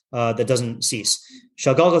no that doesn't cease.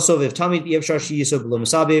 Shagalgo soviv tamid yevshar sheyiso b'lo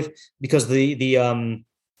misabiv, because the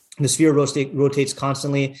sphere rotates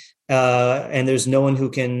constantly, and there's no one who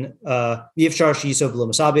can yevshar sheyiso b'lo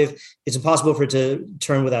misabiv. It's impossible for it to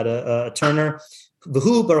turn without a turner.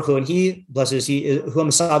 V'hu baruch hu, and he, blessed is he, hu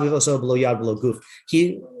misabiv also below yad below guf.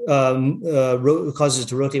 He causes it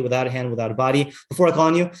to rotate without a hand, without a body. Before I call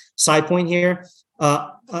on you, side point here.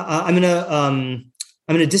 I'm gonna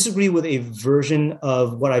disagree with a version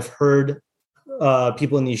of what I've heard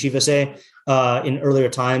people in the yeshiva say in earlier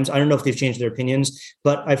times. I don't know if they've changed their opinions,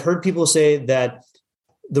 but I've heard people say that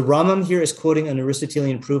the Rambam here is quoting an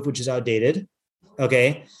Aristotelian proof, which is outdated.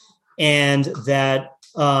 Okay, and that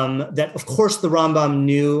of course the Rambam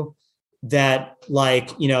knew that,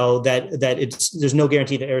 like, you know, that there's no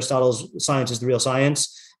guarantee that Aristotle's science is the real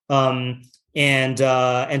science. And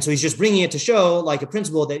so he's just bringing it to show, like, a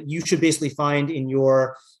principle that you should basically find in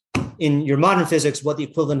your modern physics what the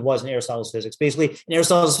equivalent was in Aristotle's physics. Basically, in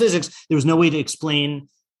Aristotle's physics, there was no way to explain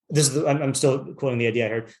this. I'm still quoting the idea I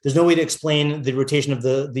heard. There's no way to explain the rotation of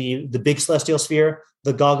the big celestial sphere,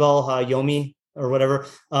 the Gagal HaYomi or whatever.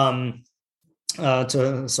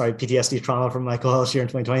 PTSD trauma from Michael Helsh here in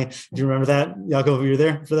 2020. Do you remember that, Yaakov? Were you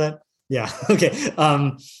there for that? Yeah. Okay.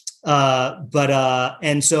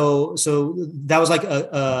 And so that was like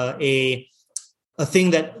a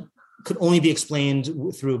thing that could only be explained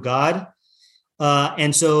through God.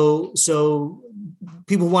 And so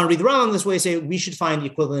people who want to read the Rambam this way say we should find the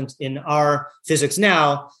equivalent in our physics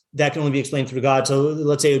now that can only be explained through God. So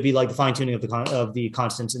let's say it would be like the fine tuning of the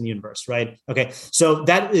constants in the universe, right? Okay. So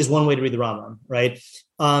that is one way to read the Rambam, right?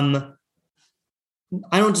 I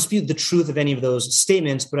don't dispute the truth of any of those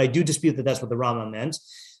statements, but I do dispute that that's what the Rambam meant.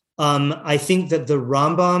 I think that the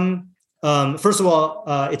Rambam, first of all,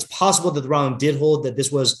 it's possible that the Rambam did hold that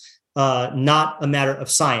this was not a matter of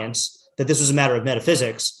science, that this was a matter of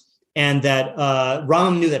metaphysics, and that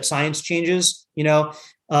Rambam knew that science changes, you know,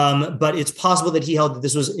 but it's possible that he held that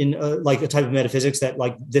this was in like a type of metaphysics, that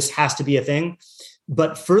like this has to be a thing.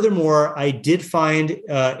 But furthermore, I did find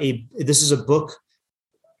this is a book,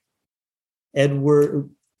 Ed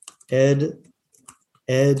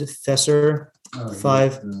Fesser.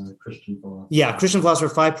 Christian philosopher,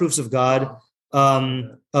 5 proofs of God,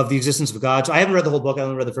 of the existence of God. So I haven't read the whole book. I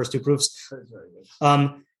only read the first 2 proofs. It's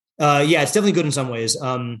definitely good in some ways.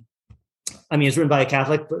 I mean, it's written by a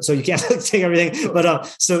Catholic, so you can't take everything. But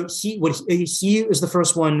so he is the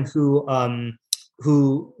first one who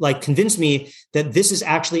like convinced me that this is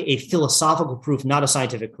actually a philosophical proof, not a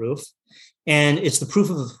scientific proof, and it's the proof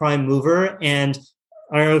of the prime mover. And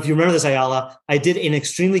I don't know if you remember this, Ayala. I did an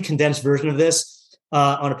extremely condensed version of this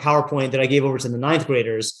on a PowerPoint that I gave over to the 9th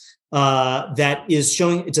graders that is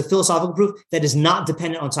showing it's a philosophical proof that is not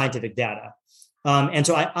dependent on scientific data. And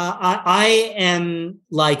so I am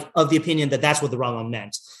like of the opinion that that's what the Rambam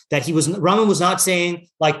meant. That Rambam was not saying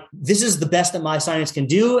like, this is the best that my science can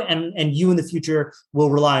do, and you in the future will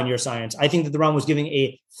rely on your science. I think that the Rambam was giving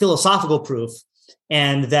a philosophical proof,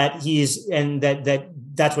 and that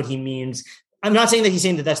that's what he means. I'm not saying that he's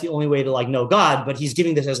saying that that's the only way to like know God, but he's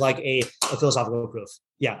giving this as like a philosophical proof.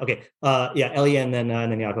 Yeah. Okay. Eli and then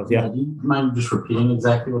Yaakov. Yeah. Do you mind just repeating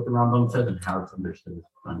exactly what the Rambam said and how it's understood?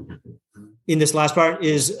 In this last part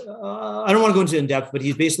is, I don't want to go into it in depth, but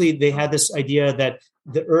they had this idea that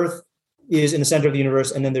the Earth is in the center of the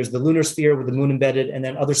universe, and then there's the lunar sphere with the moon embedded, and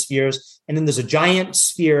then other spheres, and then there's a giant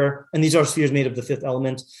sphere, and these are spheres made of the 5th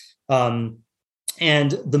element.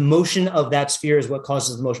 And the motion of that sphere is what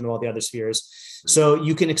causes the motion of all the other spheres. So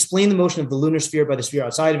you can explain the motion of the lunar sphere by the sphere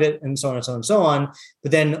outside of it, and so on and so on and so on.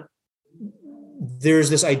 But then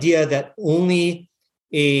there's this idea that only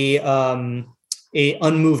a a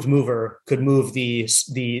unmoved mover could move the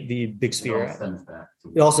big sphere.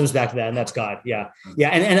 It all stems back to that, and that's God. Yeah.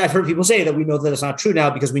 And I've heard people say that we know that it's not true now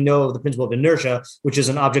because we know the principle of inertia, which is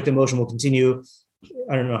an object in motion will continue.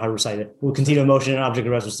 I don't know how to recite it. Will continue in motion, and object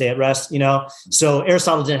at rest will stay at rest. So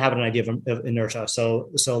Aristotle didn't have an idea of inertia.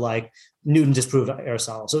 So like Newton disproved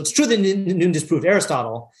Aristotle. So it's true that Newton disproved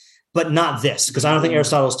Aristotle, but not this, because I don't think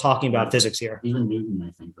Aristotle is talking about physics here. Even Newton,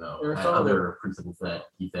 I think, though, had other principles that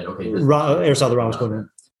he said, okay, Aristotle, the wrong was quoted.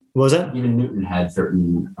 What was that? Even Newton had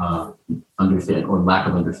certain understanding or lack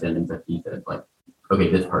of understanding that he said, like,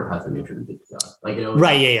 okay, this part has to be attributed to God. Like,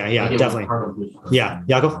 right, yeah, definitely. Yeah,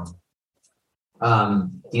 Yaakov?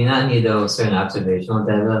 Do you not need those certain observational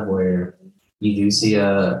data where you do see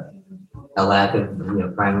a lack of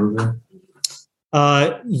prime movement?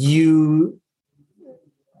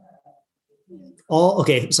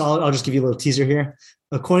 So I'll just give you a little teaser here.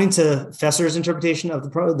 According to Fesser's interpretation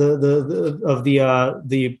of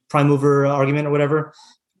the prime mover argument or whatever,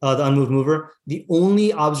 the unmoved mover, the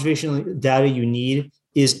only observational data you need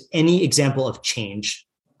is any example of change.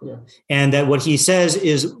 Yeah. And that what he says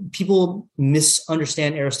is people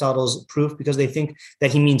misunderstand Aristotle's proof because they think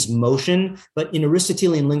that he means motion, but in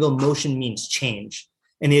Aristotelian lingo, motion means change.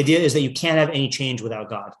 And the idea is that you can't have any change without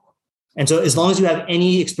God. And so as long as you have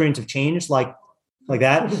any experience of change like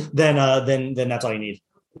that, then that's all you need.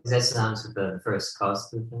 Is that synonymous with the first cause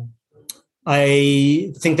thing?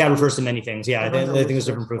 I think that refers to many things. Yeah, I think there's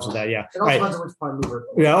different proofs of that. Yeah. It also depends on which prime mover.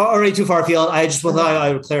 Yeah, already too far afield. I just thought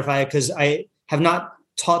I would clarify it because I have not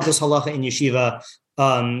taught this halacha in yeshiva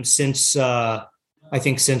since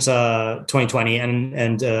 2020,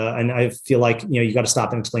 and I feel like you got to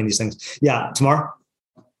stop and explain these things. Yeah, Tamar.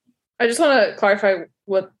 I just want to clarify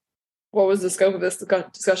what was the scope of this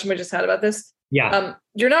discussion we just had about this. Yeah.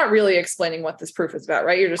 You're not really explaining what this proof is about,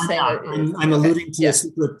 right? You're just saying that I'm alluding to a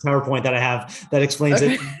secret PowerPoint that I have that explains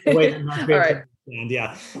it the way that not all right.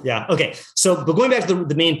 Yeah. Okay. So, but going back to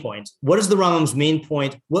the main point, what is the Rambam's main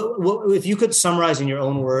point? What if you could summarize in your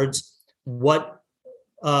own words what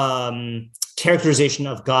characterization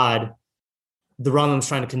of God the Rambam's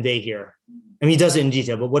trying to convey here? I mean, he does it in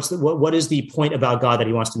detail, but what is the point about God that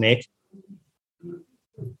he wants to make?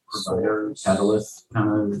 Catalyst,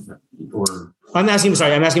 kind of, or I'm asking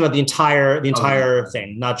about the entire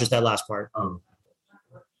thing, not just that last part. Of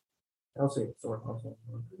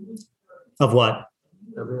what?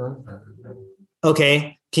 Everyone.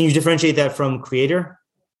 Okay. Can you differentiate that from creator?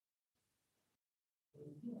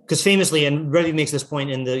 Because famously, and Rebbe makes this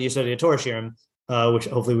point in the Yesod Torah Shirim, which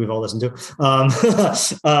hopefully we've all listened to,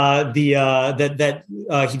 that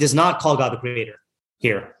he does not call God the creator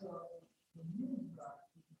here.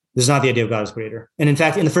 This is not the idea of God as creator. And in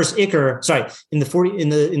fact, in the first Iker, in the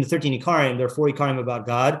 13 Ikarim, there are 4 Ikarim about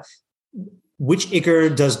God. Which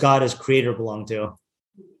Iker does God as creator belong to?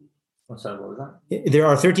 What was that? There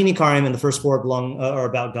are 13 Ikarim, and the first 4 are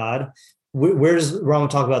about God. Where does Rambam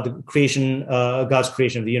talk about the creation, God's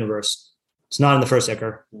creation of the universe? It's not in the first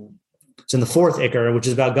Iker. It's in the 4th Iker, which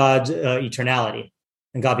is about God's eternality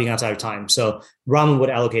and God being outside of time. So Rambam would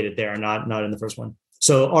allocate it there, not in the first one.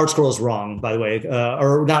 So ArtScroll is wrong, by the way,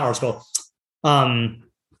 or not ArtScroll.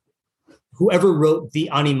 Whoever wrote the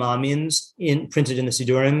Ani Ma'amins printed in the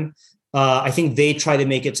Sidurim, I think they try to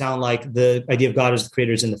make it sound like the idea of God as the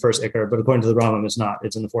creator is in the first Iker, but according to the Rambam, it's not.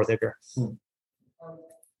 It's in the 4th Iker.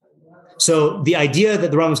 So the idea that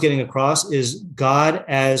the Rambam is getting across is God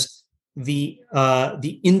as the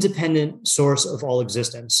independent source of all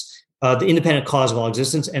existence, the independent cause of all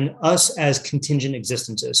existence, and us as contingent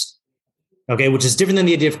existences. Okay, which is different than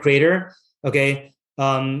the idea of creator. Okay,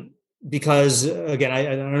 because again,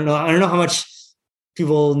 I don't know how much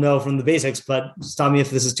people know from the basics, but stop me if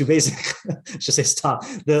this is too basic. Just say stop.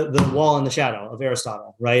 The wall and the shadow of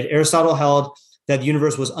Aristotle, right? Aristotle held that the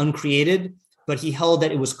universe was uncreated, but he held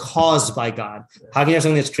that it was caused by God. How can you have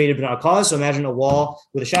something that's created but not caused? So imagine a wall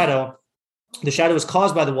with a shadow. The shadow is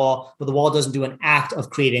caused by the wall, but the wall doesn't do an act of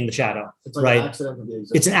creating the shadow, right?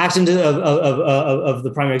 It's an accident of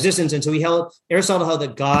the primary existence. And so Aristotle held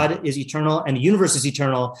that God is eternal and the universe is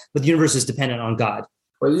eternal, but the universe is dependent on God.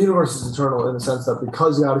 Well, the universe is eternal in the sense that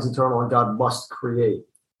because God is eternal and God must create.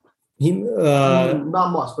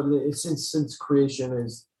 Not must, but since creation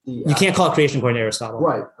is you can't call it creation according to Aristotle.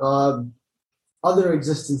 Right. Other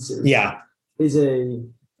existences is a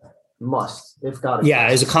must if God exists.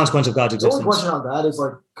 As a consequence of God's existence. The only question on that is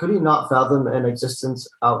could he not fathom an existence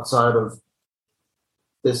outside of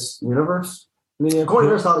this universe? I mean, according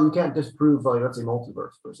to Aristotle, you can't disprove let's say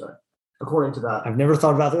multiverse per se. According to that, I've never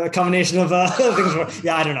thought about that combination of things.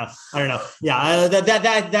 Yeah, I don't know. Yeah, that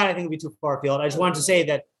I think would be too far afield. I just wanted to say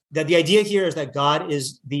that the idea here is that God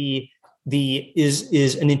is the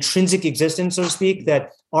is an intrinsic existence, so to speak,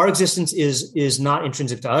 that our existence is not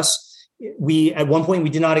intrinsic to us. We, at one point, we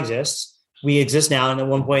did not exist. We exist now, and at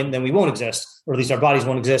one point, then we won't exist, or at least our bodies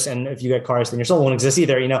won't exist. And if you get cars, then your soul won't exist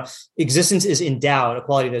either. Existence is endowed, a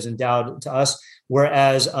quality that is endowed to us.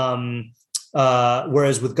 Whereas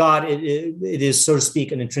with God, it is, so to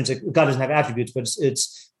speak, an intrinsic. God doesn't have attributes, but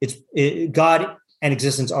it's God and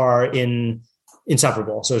existence are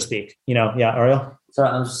inseparable, so to speak. Yeah, Ariel. So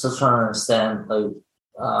I'm still trying to understand, with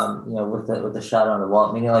the shadow on the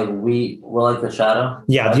wall, meaning like we're like the shadow.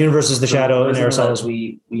 Yeah, right? The universe is the shadow, and Aristotle.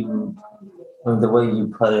 We the way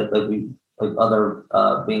you put it, like other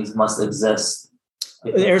beings must exist.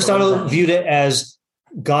 Aristotle viewed it as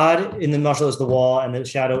God in the mashal is the wall, and the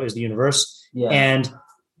shadow is the universe. Yeah.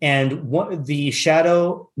 And what the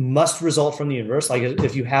shadow must result from the universe. Like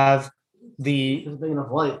if you have big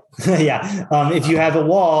enough light. Yeah. If you have a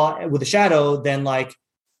wall with a shadow, then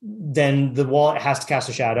the wall has to cast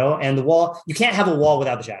a shadow, and the wall, you can't have a wall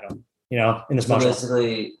without the shadow, in this mashal.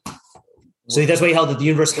 So that's why he held that the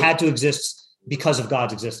universe had to exist because of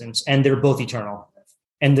God's existence, and they're both eternal,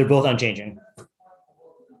 and they're both unchanging.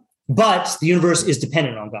 But the universe is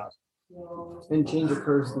dependent on God. And change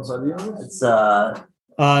occurs inside the universe? It's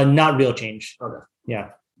not real change. Okay.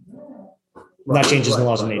 Yeah. Not changes in the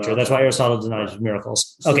laws of nature. That's why Aristotle denies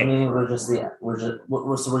miracles. So okay. Meaning we're just the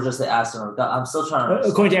astronaut. I'm still trying to.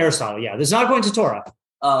 According to Aristotle, yeah. This is not according to Torah.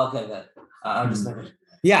 Oh, okay, good. I'm just thinking.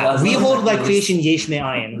 Yeah, we hold like creation yesh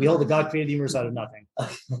me'ayin. We hold that God created the universe out of nothing.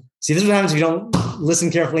 See, this is what happens if you don't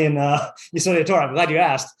listen carefully in you study Torah. I'm glad you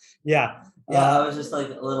asked. Yeah. Yeah, I was just like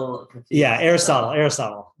a little confused. Yeah, Aristotle.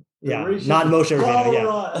 Yeah, not Moshe Rabbeinu.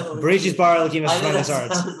 Yeah, Bereshit bara Elokim es hashemayim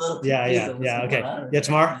v'haaretz. Yeah. Okay. Yeah,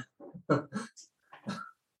 Tamar.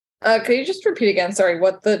 Could you just repeat again? Sorry,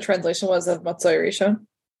 what the translation was of Matzah Rishon?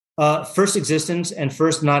 First existence, and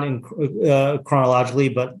first not in chronologically,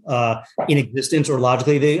 but in existence or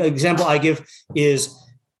logically. The example I give is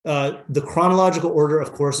the chronological order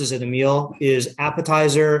of courses at a meal is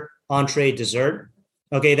appetizer, entree, dessert.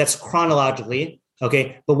 Okay, that's chronologically.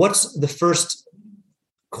 Okay, but what's the first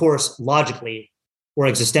course logically or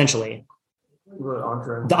existentially? The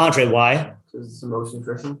entree. The entree. Why? Because it's the most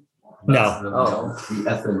nutrition. No. The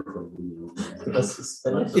essence of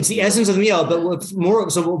the meal. It's the essence of the meal, but what's more?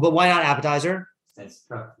 So, but why not appetizer?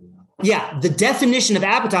 Yeah, the definition of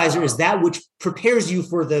appetizer is that which prepares you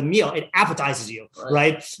for the meal. It appetizes you,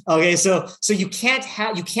 right? Okay, so you can't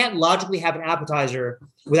logically have an appetizer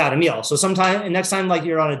without a meal. So next time, like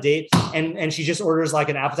you're on a date and she just orders like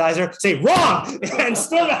an appetizer, say wrong and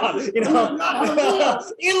storm out.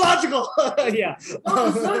 Illogical. Yeah,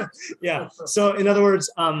 yeah. So in other words,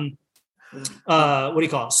 what do you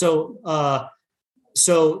call it? So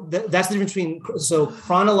that's the difference between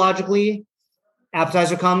chronologically.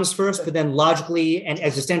 Appetizer comes first, but then logically and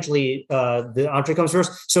existentially, the entree comes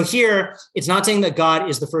first. So here, it's not saying that God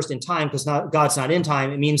is the first in time, because God's not in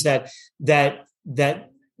time. It means that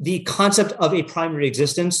the concept of a primary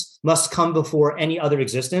existence must come before any other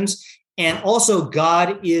existence, and also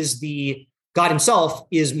God Himself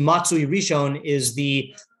is Matsui Rishon, is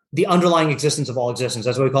the underlying existence of all existence.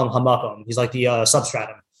 That's what we call him Hamakom. He's like the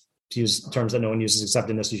substratum, to use terms that no one uses except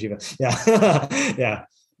in this yeshiva. Yeah, yeah.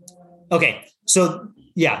 Okay. So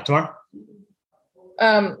yeah, Tamar.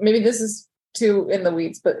 Maybe this is too in the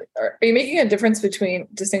weeds, but are you making a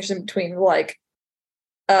distinction between like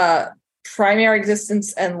primary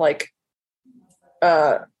existence and like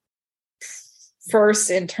first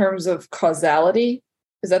in terms of causality?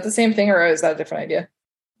 Is that the same thing, or is that a different idea?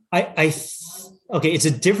 Okay, it's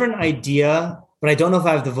a different idea, but I don't know if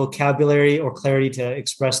I have the vocabulary or clarity to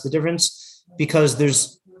express the difference, because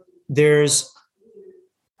there's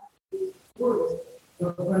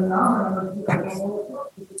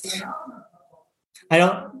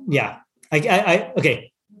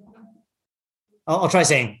okay. I'll try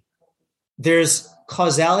saying there's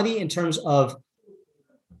causality in terms of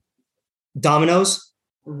dominoes,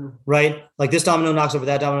 right? Like this domino knocks over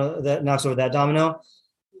that domino, that knocks over that domino.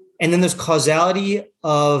 And then there's causality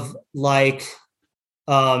of like,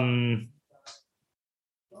 I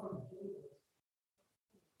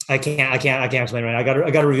can't explain right now. I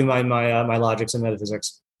got to review my logics and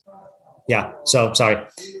metaphysics. Yeah. So sorry.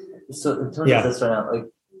 So in terms of this right now, like,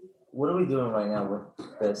 what are we doing right now with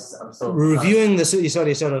this? We're reviewing the Yisod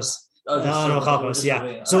Yisodos.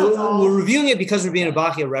 Yeah. So we're reviewing it because Rabbi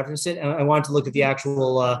Abachia referenced it, and I wanted to look at the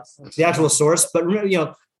actual source. But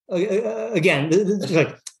again,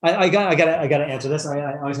 like I gotta answer this.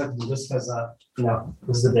 I always have to do this because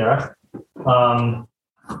this is the derech.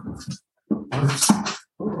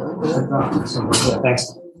 Thanks.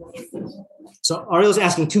 So Ariel's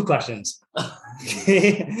asking two questions.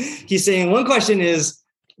 He's saying one question is,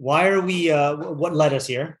 why are we, what led us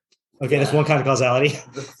here? Okay, that's one kind of causality.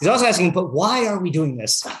 He's also asking, but why are we doing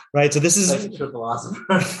this? Right. So this is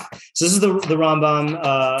philosopher. So this is the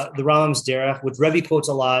Rambam's derech, which Rebbe quotes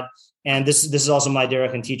a lot, and this is also my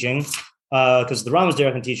derech in teaching, because the Rambam's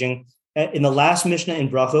derech in teaching. In the last Mishnah in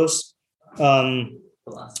Brachos,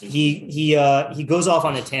 he goes off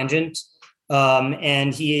on a tangent,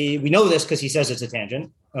 and we know this because he says it's a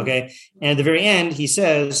tangent. Okay, and at the very end he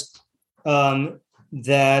says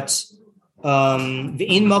that. This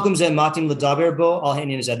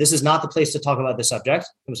is not the place to talk about this subject.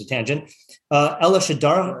 It was a tangent. My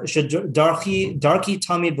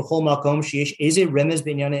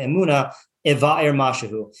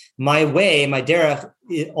way, my derech,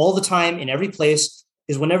 all the time, in every place,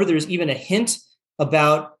 is whenever there's even a hint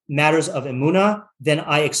about matters of emuna, then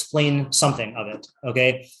I explain something of it.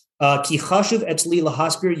 Okay. Ki chashuv etzli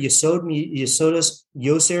lahaspir yesod yesodus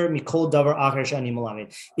yoser mikol davar acher shani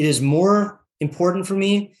malamed. It is more important for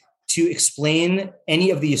me to explain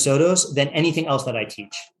any of the yesodos than anything else that I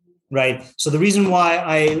teach. Right. So the reason why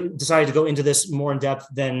I decided to go into this more in depth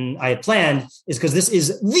than I had planned is because this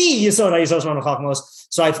is the Yesod HaYesod Shemona Chachmos.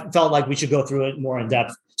 So I felt like we should go through it more in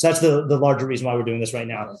depth. So that's the larger reason why we're doing this right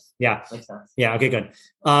now. Yeah. Makes sense. Yeah. Okay, good.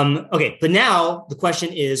 Okay. But now the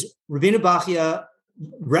question is, Rabbeinu Bachya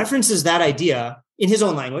references that idea in his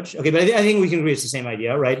own language. Okay, but I think we can agree it's the same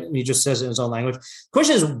idea, right? He just says it in his own language. The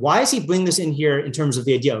question is, why does he bring this in here in terms of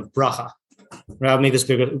the idea of bracha? Right, I'll make this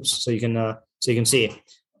bigger, so you can see.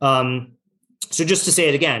 So just to say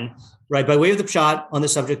it again, right? By way of the pshat on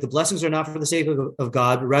this subject, the blessings are not for the sake of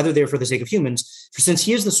God, but rather they're for the sake of humans. For since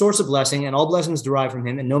he is the source of blessing and all blessings derive from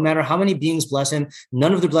him, and no matter how many beings bless him,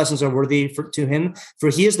 none of the blessings are worthy to him, for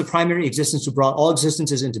he is the primary existence who brought all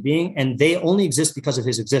existences into being, and they only exist because of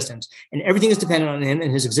his existence. And everything is dependent on him,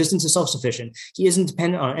 and his existence is self-sufficient. He isn't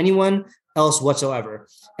dependent on anyone else whatsoever.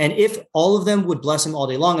 And if all of them would bless him all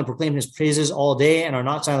day long and proclaim his praises all day and are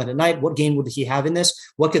not silent at night, what gain would he have in this?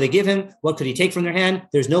 What could they give him? What could he take from their hand?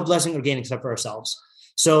 There's no blessing or gain except for ourselves.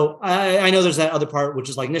 So I know there's that other part, which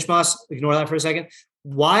is like Nishmas. Ignore that for a second.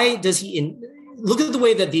 Why does he look at the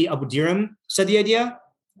way that the Abu Diram said the idea?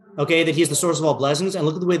 Okay, that he's the source of all blessings, and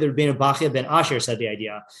look at the way that Rabbeinu Bachya ben Asher said the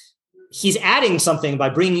idea. He's adding something by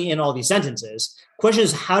bringing in all these sentences. Question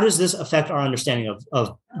is, how does this affect our understanding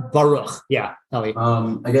of Baruch? Yeah, Ali.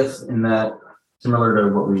 I guess in that, similar to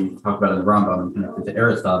what we talked about in the Rambam, connected to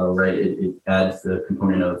Aristotle, right? It adds the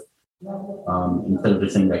component of instead of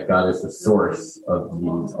just saying that God is the source of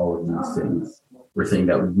all of these things, we're saying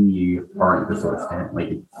that we aren't the source. Like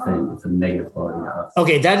it's a negative quality to us.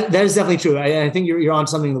 Okay, that is definitely true. I think you're on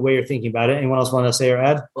something the way you're thinking about it. Anyone else want to say or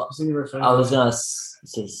add? Well, I was gonna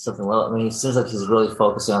say something. Well, I mean, it seems like he's really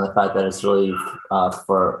focusing on the fact that it's really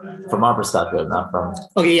from our perspective, not from.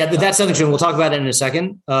 Okay, yeah, that's something true. We'll talk about it in a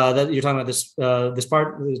second. That you're talking about this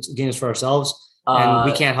part. Again, is for ourselves.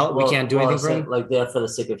 And we can't help. We can't do anything for him. Like they're for the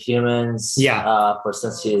sake of humans. Yeah. For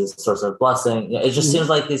since he is a source of blessing, it just seems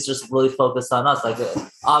like he's just really focused on us. Like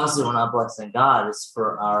obviously, we're not blessing God. It's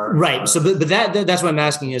for our right. So, but that's what I'm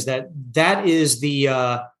asking is that is the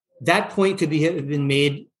that point could have been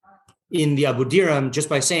made in the Abu Diram just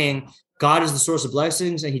by saying God is the source of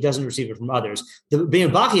blessings and he doesn't receive it from others. The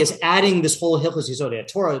Rabbeinu Bachya is adding this whole Hilchos Yesodei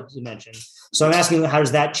Torah dimension. So I'm asking, how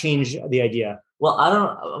does that change the idea? Well,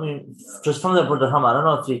 I mean, just from the Abudraham, I don't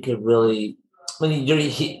know if you could really. From the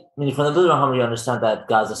Abudraham, you understand that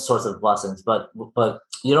God's a source of blessings, but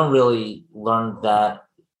you don't really learn that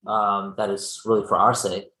that is really for our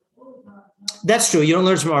sake. That's true. You don't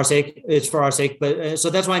learn from our sake; it's for our sake. But so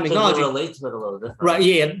that's why I'm acknowledging. Relate to it a little different. Right?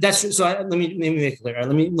 Yeah, that's true. So let me make it clear.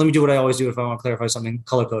 Let me do what I always do if I want to clarify something.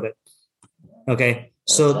 Color code it. Okay.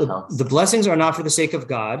 So the blessings are not for the sake of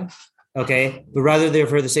God. Okay, but rather they're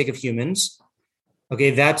for the sake of humans.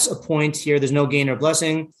 Okay, that's a point here. There's no gain or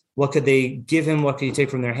blessing. What could they give him? What could he take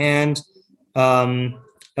from their hand?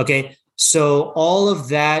 Okay, so all of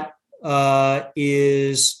that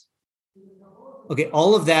is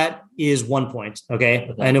one point.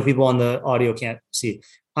 Okay, I know people on the audio can't see.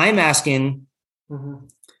 I'm asking,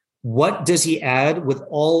 what does he add with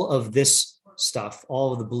all of this stuff,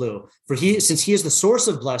 all of the blue? Since he is the source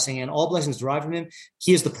of blessing and all blessings derive from him,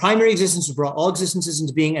 he is the primary existence who brought all existences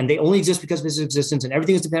into being, and they only exist because of his existence, and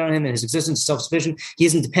everything is dependent on him, and his existence is self-sufficient. He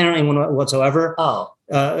isn't dependent on anyone whatsoever. So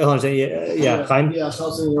I was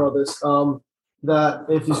thinking about this. That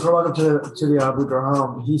if you scroll back up to the Abu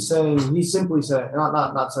Draham, he's simply saying,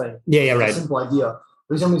 not saying, right. A simple idea.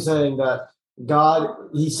 But he's simply saying that God,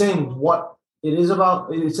 he's saying what it is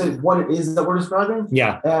about. It says what it is that we're describing.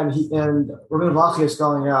 Yeah. And Rabbeinu Bachya is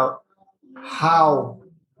spelling out how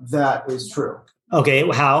that is true. Okay,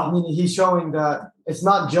 how? I mean, he's showing that it's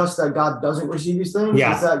not just that God doesn't receive these things.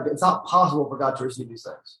 Yeah. It's that it's not possible for God to receive these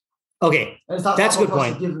things. Okay, that's a good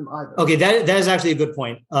point. Okay, that is actually a good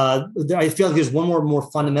point. I feel like there's one more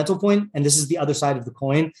fundamental point, and this is the other side of the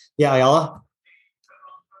coin. Yeah, Ayala?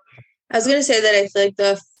 I was going to say that I feel like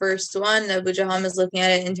the first one, Abu Jaham is looking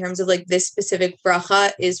at it in terms of like this specific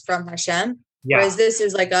bracha is from Hashem, whereas this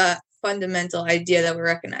is like a fundamental idea that we're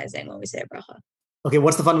recognizing when we say bracha. Okay,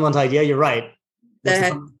 what's the fundamental idea? You're right.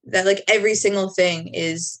 That like every single thing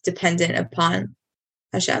is dependent upon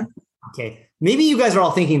Hashem. Okay, maybe you guys are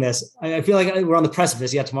all thinking this. I feel like we're on the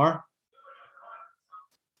precipice. Yeah, Tamar?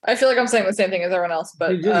 I feel like I'm saying the same thing as everyone else,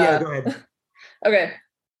 but yeah, go ahead. Okay.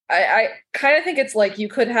 I kind of think it's like you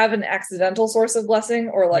could have an accidental source of blessing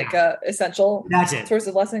or like a essential source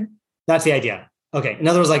of blessing. That's the idea. Okay. In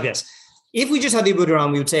other words, like this. If we just had the Abu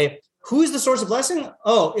Dharam, we would say, who is the source of blessing?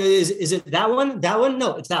 Oh, is it that one? That one?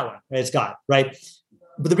 No, it's that one. Right? It's God, right?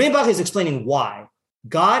 But the Bnei Bach is explaining why.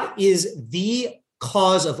 God is the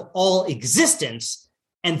cause of all existence,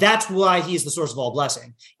 and that's why he is the source of all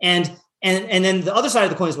blessing. And then the other side of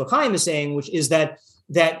the coin is what Chaim is saying, which is that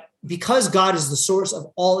because God is the source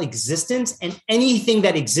of all existence and anything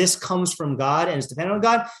that exists comes from God and is dependent on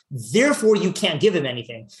God, therefore you can't give him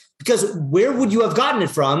anything, because where would you have gotten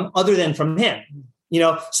it from other than from him?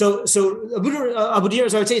 So Abu Dir,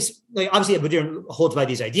 so I would say, like, obviously Abu Dir holds by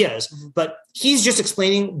these ideas, but he's just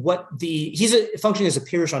explaining he's functioning as a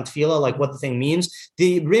pirush on tefillah, like what the thing means.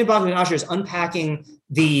 The Rebbe Bach ben Asher is unpacking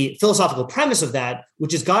the philosophical premise of that,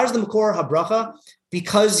 which is God is the Makor HaBracha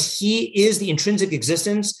because he is the intrinsic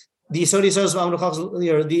existence. The Yesod Yesod or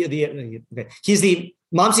he's the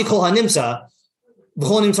Mamsi Kol HaNimsa.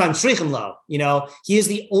 He is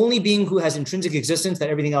the only being who has intrinsic existence that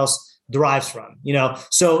everything else derives from,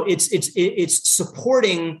 so it's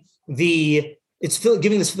supporting it's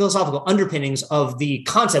giving this philosophical underpinnings of the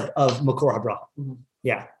concept of Makor HaBracha. Mm-hmm.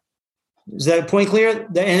 Yeah. Is that point clear?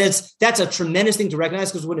 And that's a tremendous thing to recognize,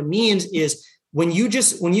 because what it means is when you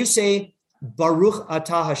say Baruch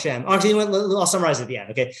Atah Hashem. Actually, I'll summarize at the end.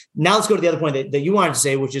 Okay. Now let's go to the other point that you wanted to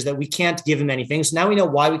say, which is that we can't give him anything. So now we know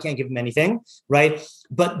why we can't give him anything, right?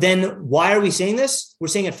 But then why are we saying this? We're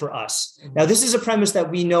saying it for us. Now, this is a premise that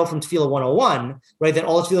we know from Tefillah 101, right? That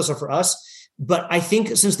all tefillahs are for us. But I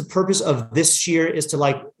think since the purpose of this shir is to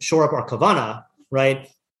like shore up our kavana, right?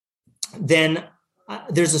 Then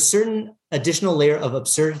there's a certain additional layer of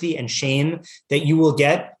absurdity and shame that you will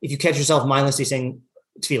get if you catch yourself mindlessly saying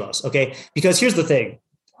tefillos, okay? Because here's the thing,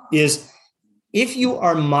 is if you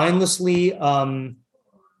are mindlessly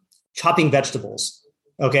chopping vegetables,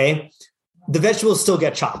 okay, the vegetables still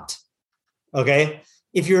get chopped, okay?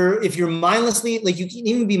 If you're mindlessly, like you can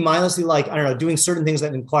even be mindlessly like, I don't know, doing certain things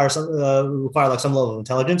that require like some level of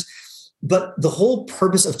intelligence, but the whole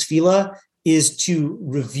purpose of tefillah is to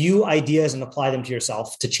review ideas and apply them to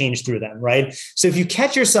yourself to change through them, right? So if you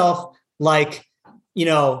catch yourself like,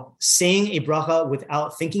 saying a bracha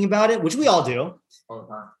without thinking about it, which we all do,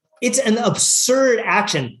 it's an absurd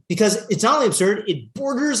action, because it's not only absurd, it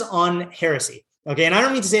borders on heresy. Okay. And I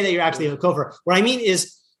don't mean to say that you're actually a kofar. What I mean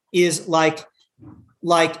is like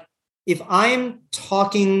if I'm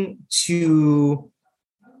talking to,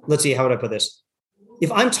 let's see, how would I put this? If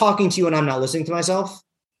I'm talking to you and I'm not listening to myself,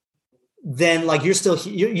 then like you're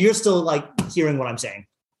still like hearing what I'm saying.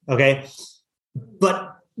 Okay.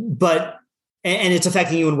 But it's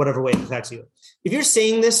affecting you in whatever way it affects you. If you're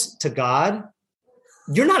saying this to God,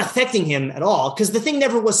 you're not affecting him at all, because the thing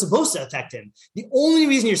never was supposed to affect him. The only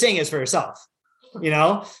reason you're saying it is for yourself,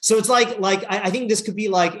 So it's like I think this could be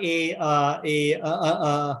like it's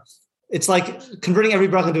like converting every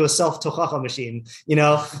bracha into a self-tochacha machine,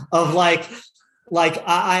 of like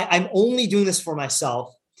I'm only doing this for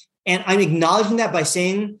myself, and I'm acknowledging that by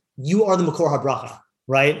saying you are the Makor HaBracha,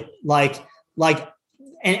 right?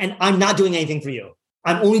 And I'm not doing anything for you.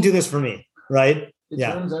 I'm only doing this for me, right? It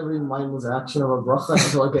turns every mindless action of a bracha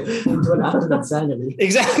into an act of insanity.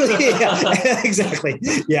 Exactly. Yeah. Exactly.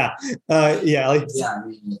 Yeah. I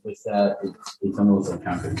mean, with that, it's almost like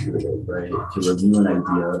counterintuitive, right? To review an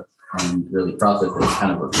idea and really process it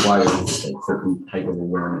kind of requires a certain type of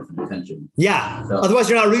awareness and attention. Yeah. So, otherwise,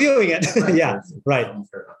 you're not reviewing it. Right. Yeah. Right.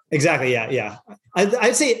 Exactly. Yeah. Yeah.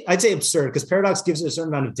 I'd say absurd, because paradox gives it a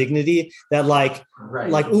certain amount of dignity that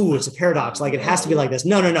ooh, it's a paradox. Like it has to be like this.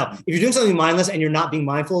 No. If you're doing something mindless and you're not being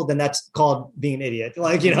mindful, then that's called being an idiot.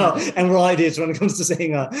 And we're all idiots when it comes to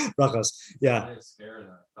saying brachos. Yeah.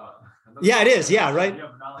 Yeah, it is. Yeah. Right.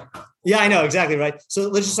 Yeah, I know. Exactly. Right. So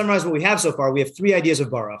let's just summarize what we have so far. We have three ideas of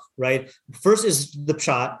Baruch, right? First is the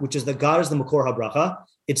pshat, which is that God is the Makor HaBracha.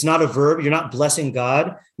 It's not a verb. You're not blessing God.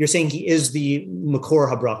 You're saying he is the Makor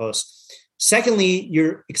HaBrachos. Secondly,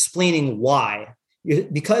 you're explaining why.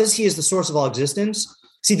 Because he is the source of all existence.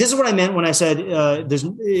 See, this is what I meant when I said that this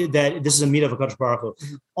is a midah of HaKadosh Baruch Hu.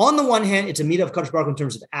 On the one hand, it's a midah of HaKadosh Baruch Hu in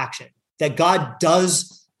terms of action, that God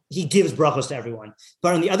he gives brachos to everyone.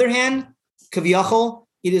 But on the other hand, kaviyachol,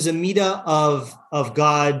 it is a midah of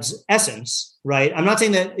God's essence, right? I'm not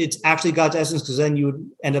saying that it's actually God's essence, because then you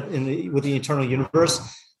would end up with the eternal universe.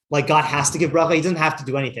 Like God has to give bracha. He doesn't have to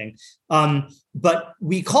do anything. But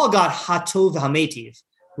we call God hatov hametiv,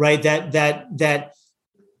 right?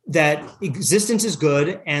 That existence is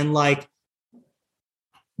good, and like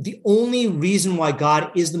the only reason why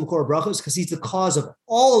God is the Makor Bracha is because he's the cause of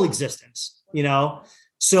all existence,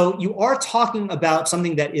 So you are talking about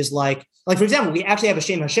something that is like for example, we actually have a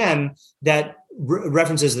Shem Hashem that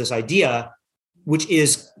references this idea, which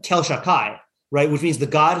is Kel Shakai, right? Which means the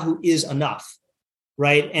God who is enough.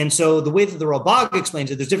 Right. And so the way that the Ralbag explains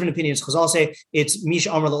it, there's different opinions. Chazal say it's Mish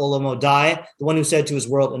Amar La'olamo Dai, the one who said to his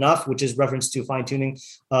world enough, which is reference to fine tuning,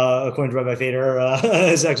 according to Rabbi Fader,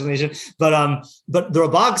 his explanation. But the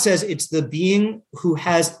Ralbag says it's the being who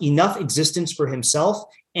has enough existence for himself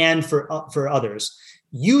and for others.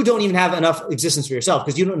 You don't even have enough existence for yourself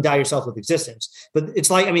because you don't endow yourself with existence. But it's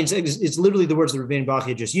like, it's literally the words that Rabbeinu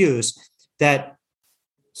Bachya just used, that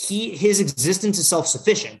his existence is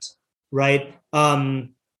self-sufficient. Right.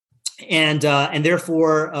 And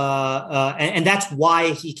therefore, and that's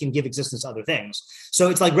why he can give existence to other things. So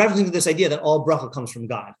it's like referencing to this idea that all bracha comes from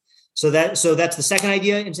God. So that's the second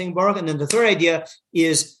idea in saying Baruch. And then the third idea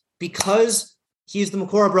is because he's the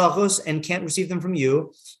Makor brachos and can't receive them from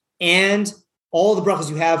you, and all the brachos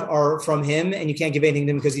you have are from him, and you can't give anything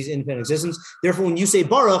to him because he's independent existence. Therefore, when you say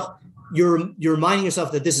Baruch, you're reminding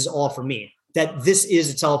yourself that this is all for me. That this is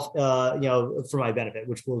itself, for my benefit,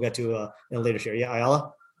 which we'll get to in a later share. Yeah,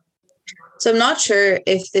 Ayala? So I'm not sure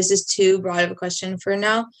if this is too broad of a question for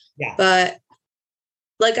now. Yeah. But,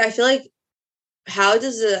 I feel like, how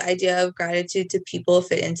does the idea of gratitude to people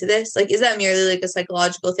fit into this? Is that merely, a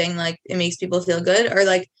psychological thing, it makes people feel good? Or,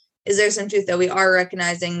 is there some truth that we are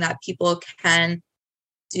recognizing that people can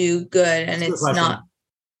do good and it's not...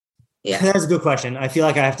 Yeah, that's a good question. I feel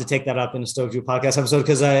like I have to take that up in a Stoic Jew podcast episode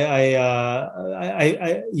because it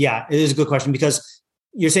is a good question, because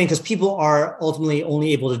you're saying because people are ultimately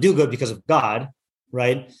only able to do good because of God,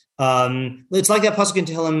 right? It's like that pasuk in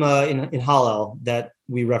Tehillim in Hallel that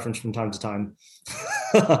we reference from time to time.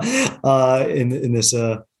 In this,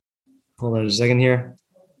 hold on a second here.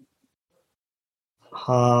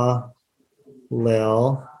 Hallel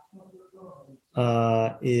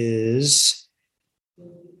is.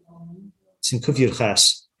 It's in Kuf Yud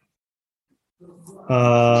Ches.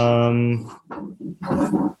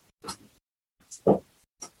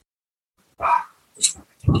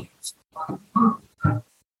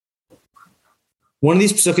 One of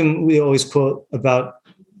these psukim we always quote about.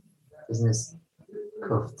 Isn't this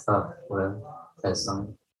Kuf Tes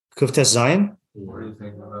Zayin? Kuf Tes Zayin? What are you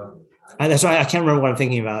thinking about? That's right. I can't remember what I'm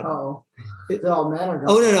thinking about. Oh, no.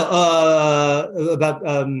 About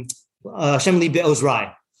Hashem li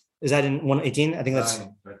be'ozrai. Is that in 118? I think that's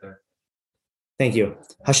right there. Thank you.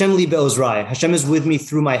 Hashem li be'ozrai. Hashem is with me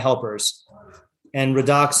through my helpers. And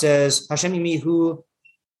Radak says, Hashem imi hu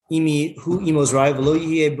imozrai v'lo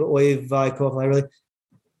yihye be'oivai koch.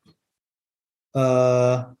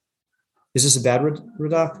 Is this a bad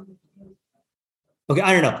Radak? Okay,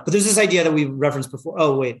 I don't know. But there's this idea that we referenced before.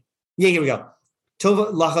 Oh, wait. Yeah, here we go.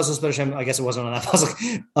 Tova lachas Hashem. I guess it wasn't on that pasuk.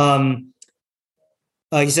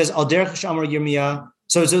 He says, Al derech shamar Yirmiyah.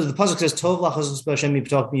 So the pasuk says, "Tov lachas Hashem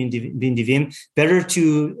miptok bin divim." Better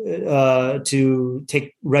to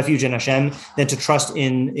take refuge in Hashem than to trust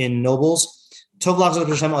in nobles. Tov lachas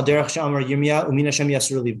Hashem al derech shamar Yirmiyah umin Hashem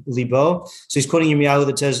yasur libo. So he's quoting Yirmiyahu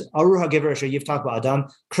that says, "Aru hagever asher yivtak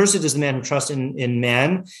ba'adam." Cursed is the man who trusts in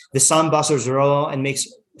man. The sam basar zero and makes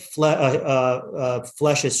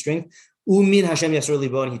flesh his strength. Umin Hashem yasur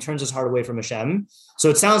libo, and he turns his heart away from Hashem. So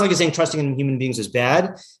it sounds like he's saying trusting in human beings is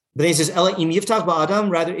bad. But then he says, Ela im yiftach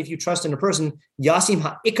ba'adam, rather if you trust in a person, yasim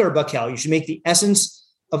ha'ikar bakel, you should make the essence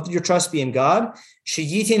of your trust be in God.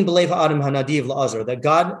 Sheyitin b'leiv ha'adam hanadiv la'azar, that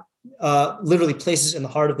God literally places in the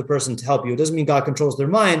heart of the person to help you. It doesn't mean God controls their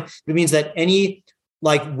mind, but it means that any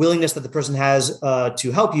willingness that the person has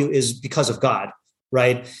to help you is because of God,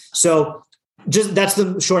 right? So just that's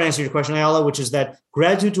the short answer to your question, Ayala, which is that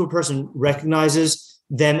gratitude to a person recognizes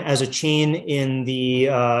them as a chain in the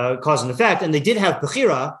cause and effect. And they did have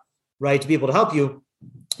Bechira, right, to be able to help you.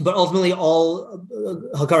 but ultimately all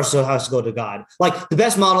Hakar has to go to God. Like the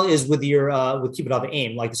best model is with your with Kibbutz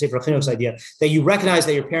Aim, like the Sefer Chinuch's idea, that you recognize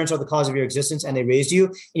that your parents are the cause of your existence and they raised you,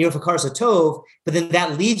 and you have Hakar Tov, but then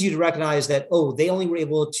that leads you to recognize that, oh, they only were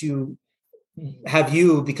able to have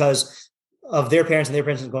you because of their parents, and their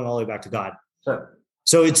parents is going all the way back to God. Sure.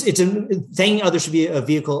 So it's thanking others should be a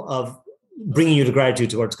vehicle of bringing you to gratitude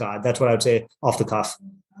towards God. That's what I would say off the cuff.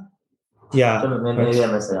 Yeah. So maybe I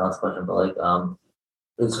missed the last question, but like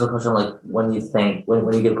it's a question like when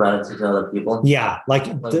you give gratitude to other people. Yeah,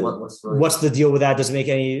 what's the deal with that? Does it make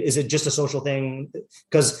any? Is it just a social thing?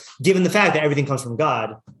 Because given the fact that everything comes from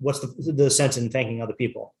God, what's the sense in thanking other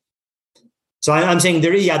people? So I'm saying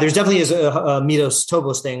there's definitely a mitos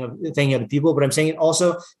tovos thing of thanking other people, but I'm saying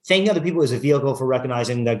also thanking other people is a vehicle for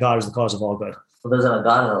recognizing that God is the cause of all good. Well, there's a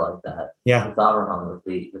God like that. Yeah. With Abraham, with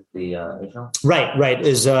the Ishmael. Right.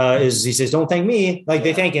 Is he says, don't thank me, like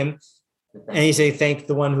they thank him. And he say, thank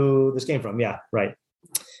the one who this came from. Yeah, right.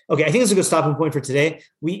 Okay, I think it's a good stopping point for today.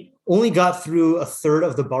 We only got through a third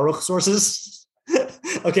of the Baruch sources.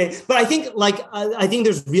 Okay, but I think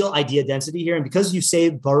there's real idea density here. And because you say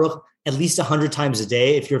Baruch at least 100 times a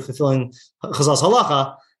day, if you're fulfilling Chazal's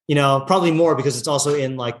halacha, probably more because it's also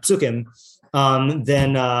in like psukim,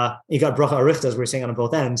 then you got bracha arichtas, we're saying on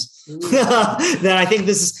both ends. Then I think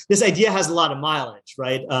this idea has a lot of mileage,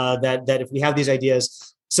 right? That if we have these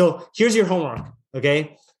ideas. So here's your homework,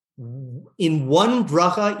 okay? In one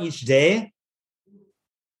bracha each day,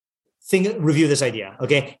 review this idea,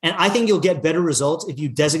 okay? And I think you'll get better results if you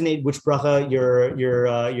designate which bracha you're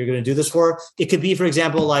going to do this for. It could be, for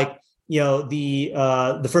example, like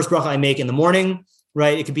the first bracha I make in the morning,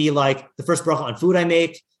 right? It could be like the first bracha on food I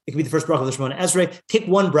make. It could be the first bracha of the Shemona Esrei. Pick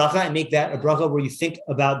one bracha and make that a bracha where you think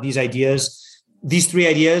about these ideas, these three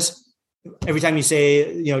ideas. Every time you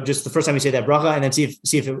say, just the first time you say that bracha, and then see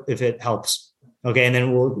if it helps. Okay, and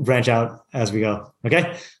then we'll branch out as we go.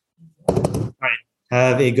 Okay. All right.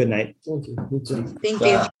 Have a good night. Thank you. You too. Thank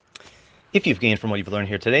you. If you've gained from what you've learned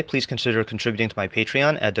here today, please consider contributing to my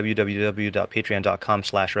Patreon at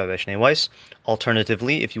www.patreon.com/Rabbi Shnei Weiss.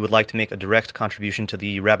 Alternatively, if you would like to make a direct contribution to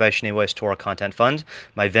the Rabbi Shnei Weiss Torah Content Fund,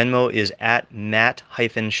 my Venmo is at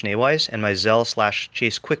Matt-Shnei Weiss, and my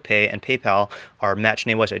Zelle/Chase QuickPay and PayPal are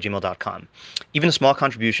mattschneiweiss@gmail.com. Even a small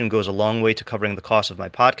contribution goes a long way to covering the cost of my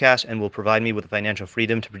podcast and will provide me with the financial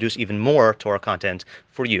freedom to produce even more Torah content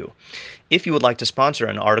for you. If you would like to sponsor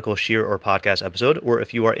an article, shir, or podcast episode, or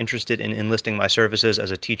if you are interested in enlisting my services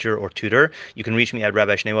as a teacher or tutor, you can reach me at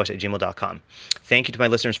rabbischneeweiss@gmail.com. Thank you to my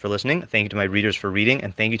listeners for listening, thank you to my readers for reading,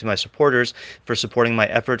 and thank you to my supporters for supporting my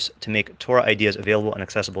efforts to make Torah ideas available and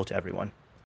accessible to everyone.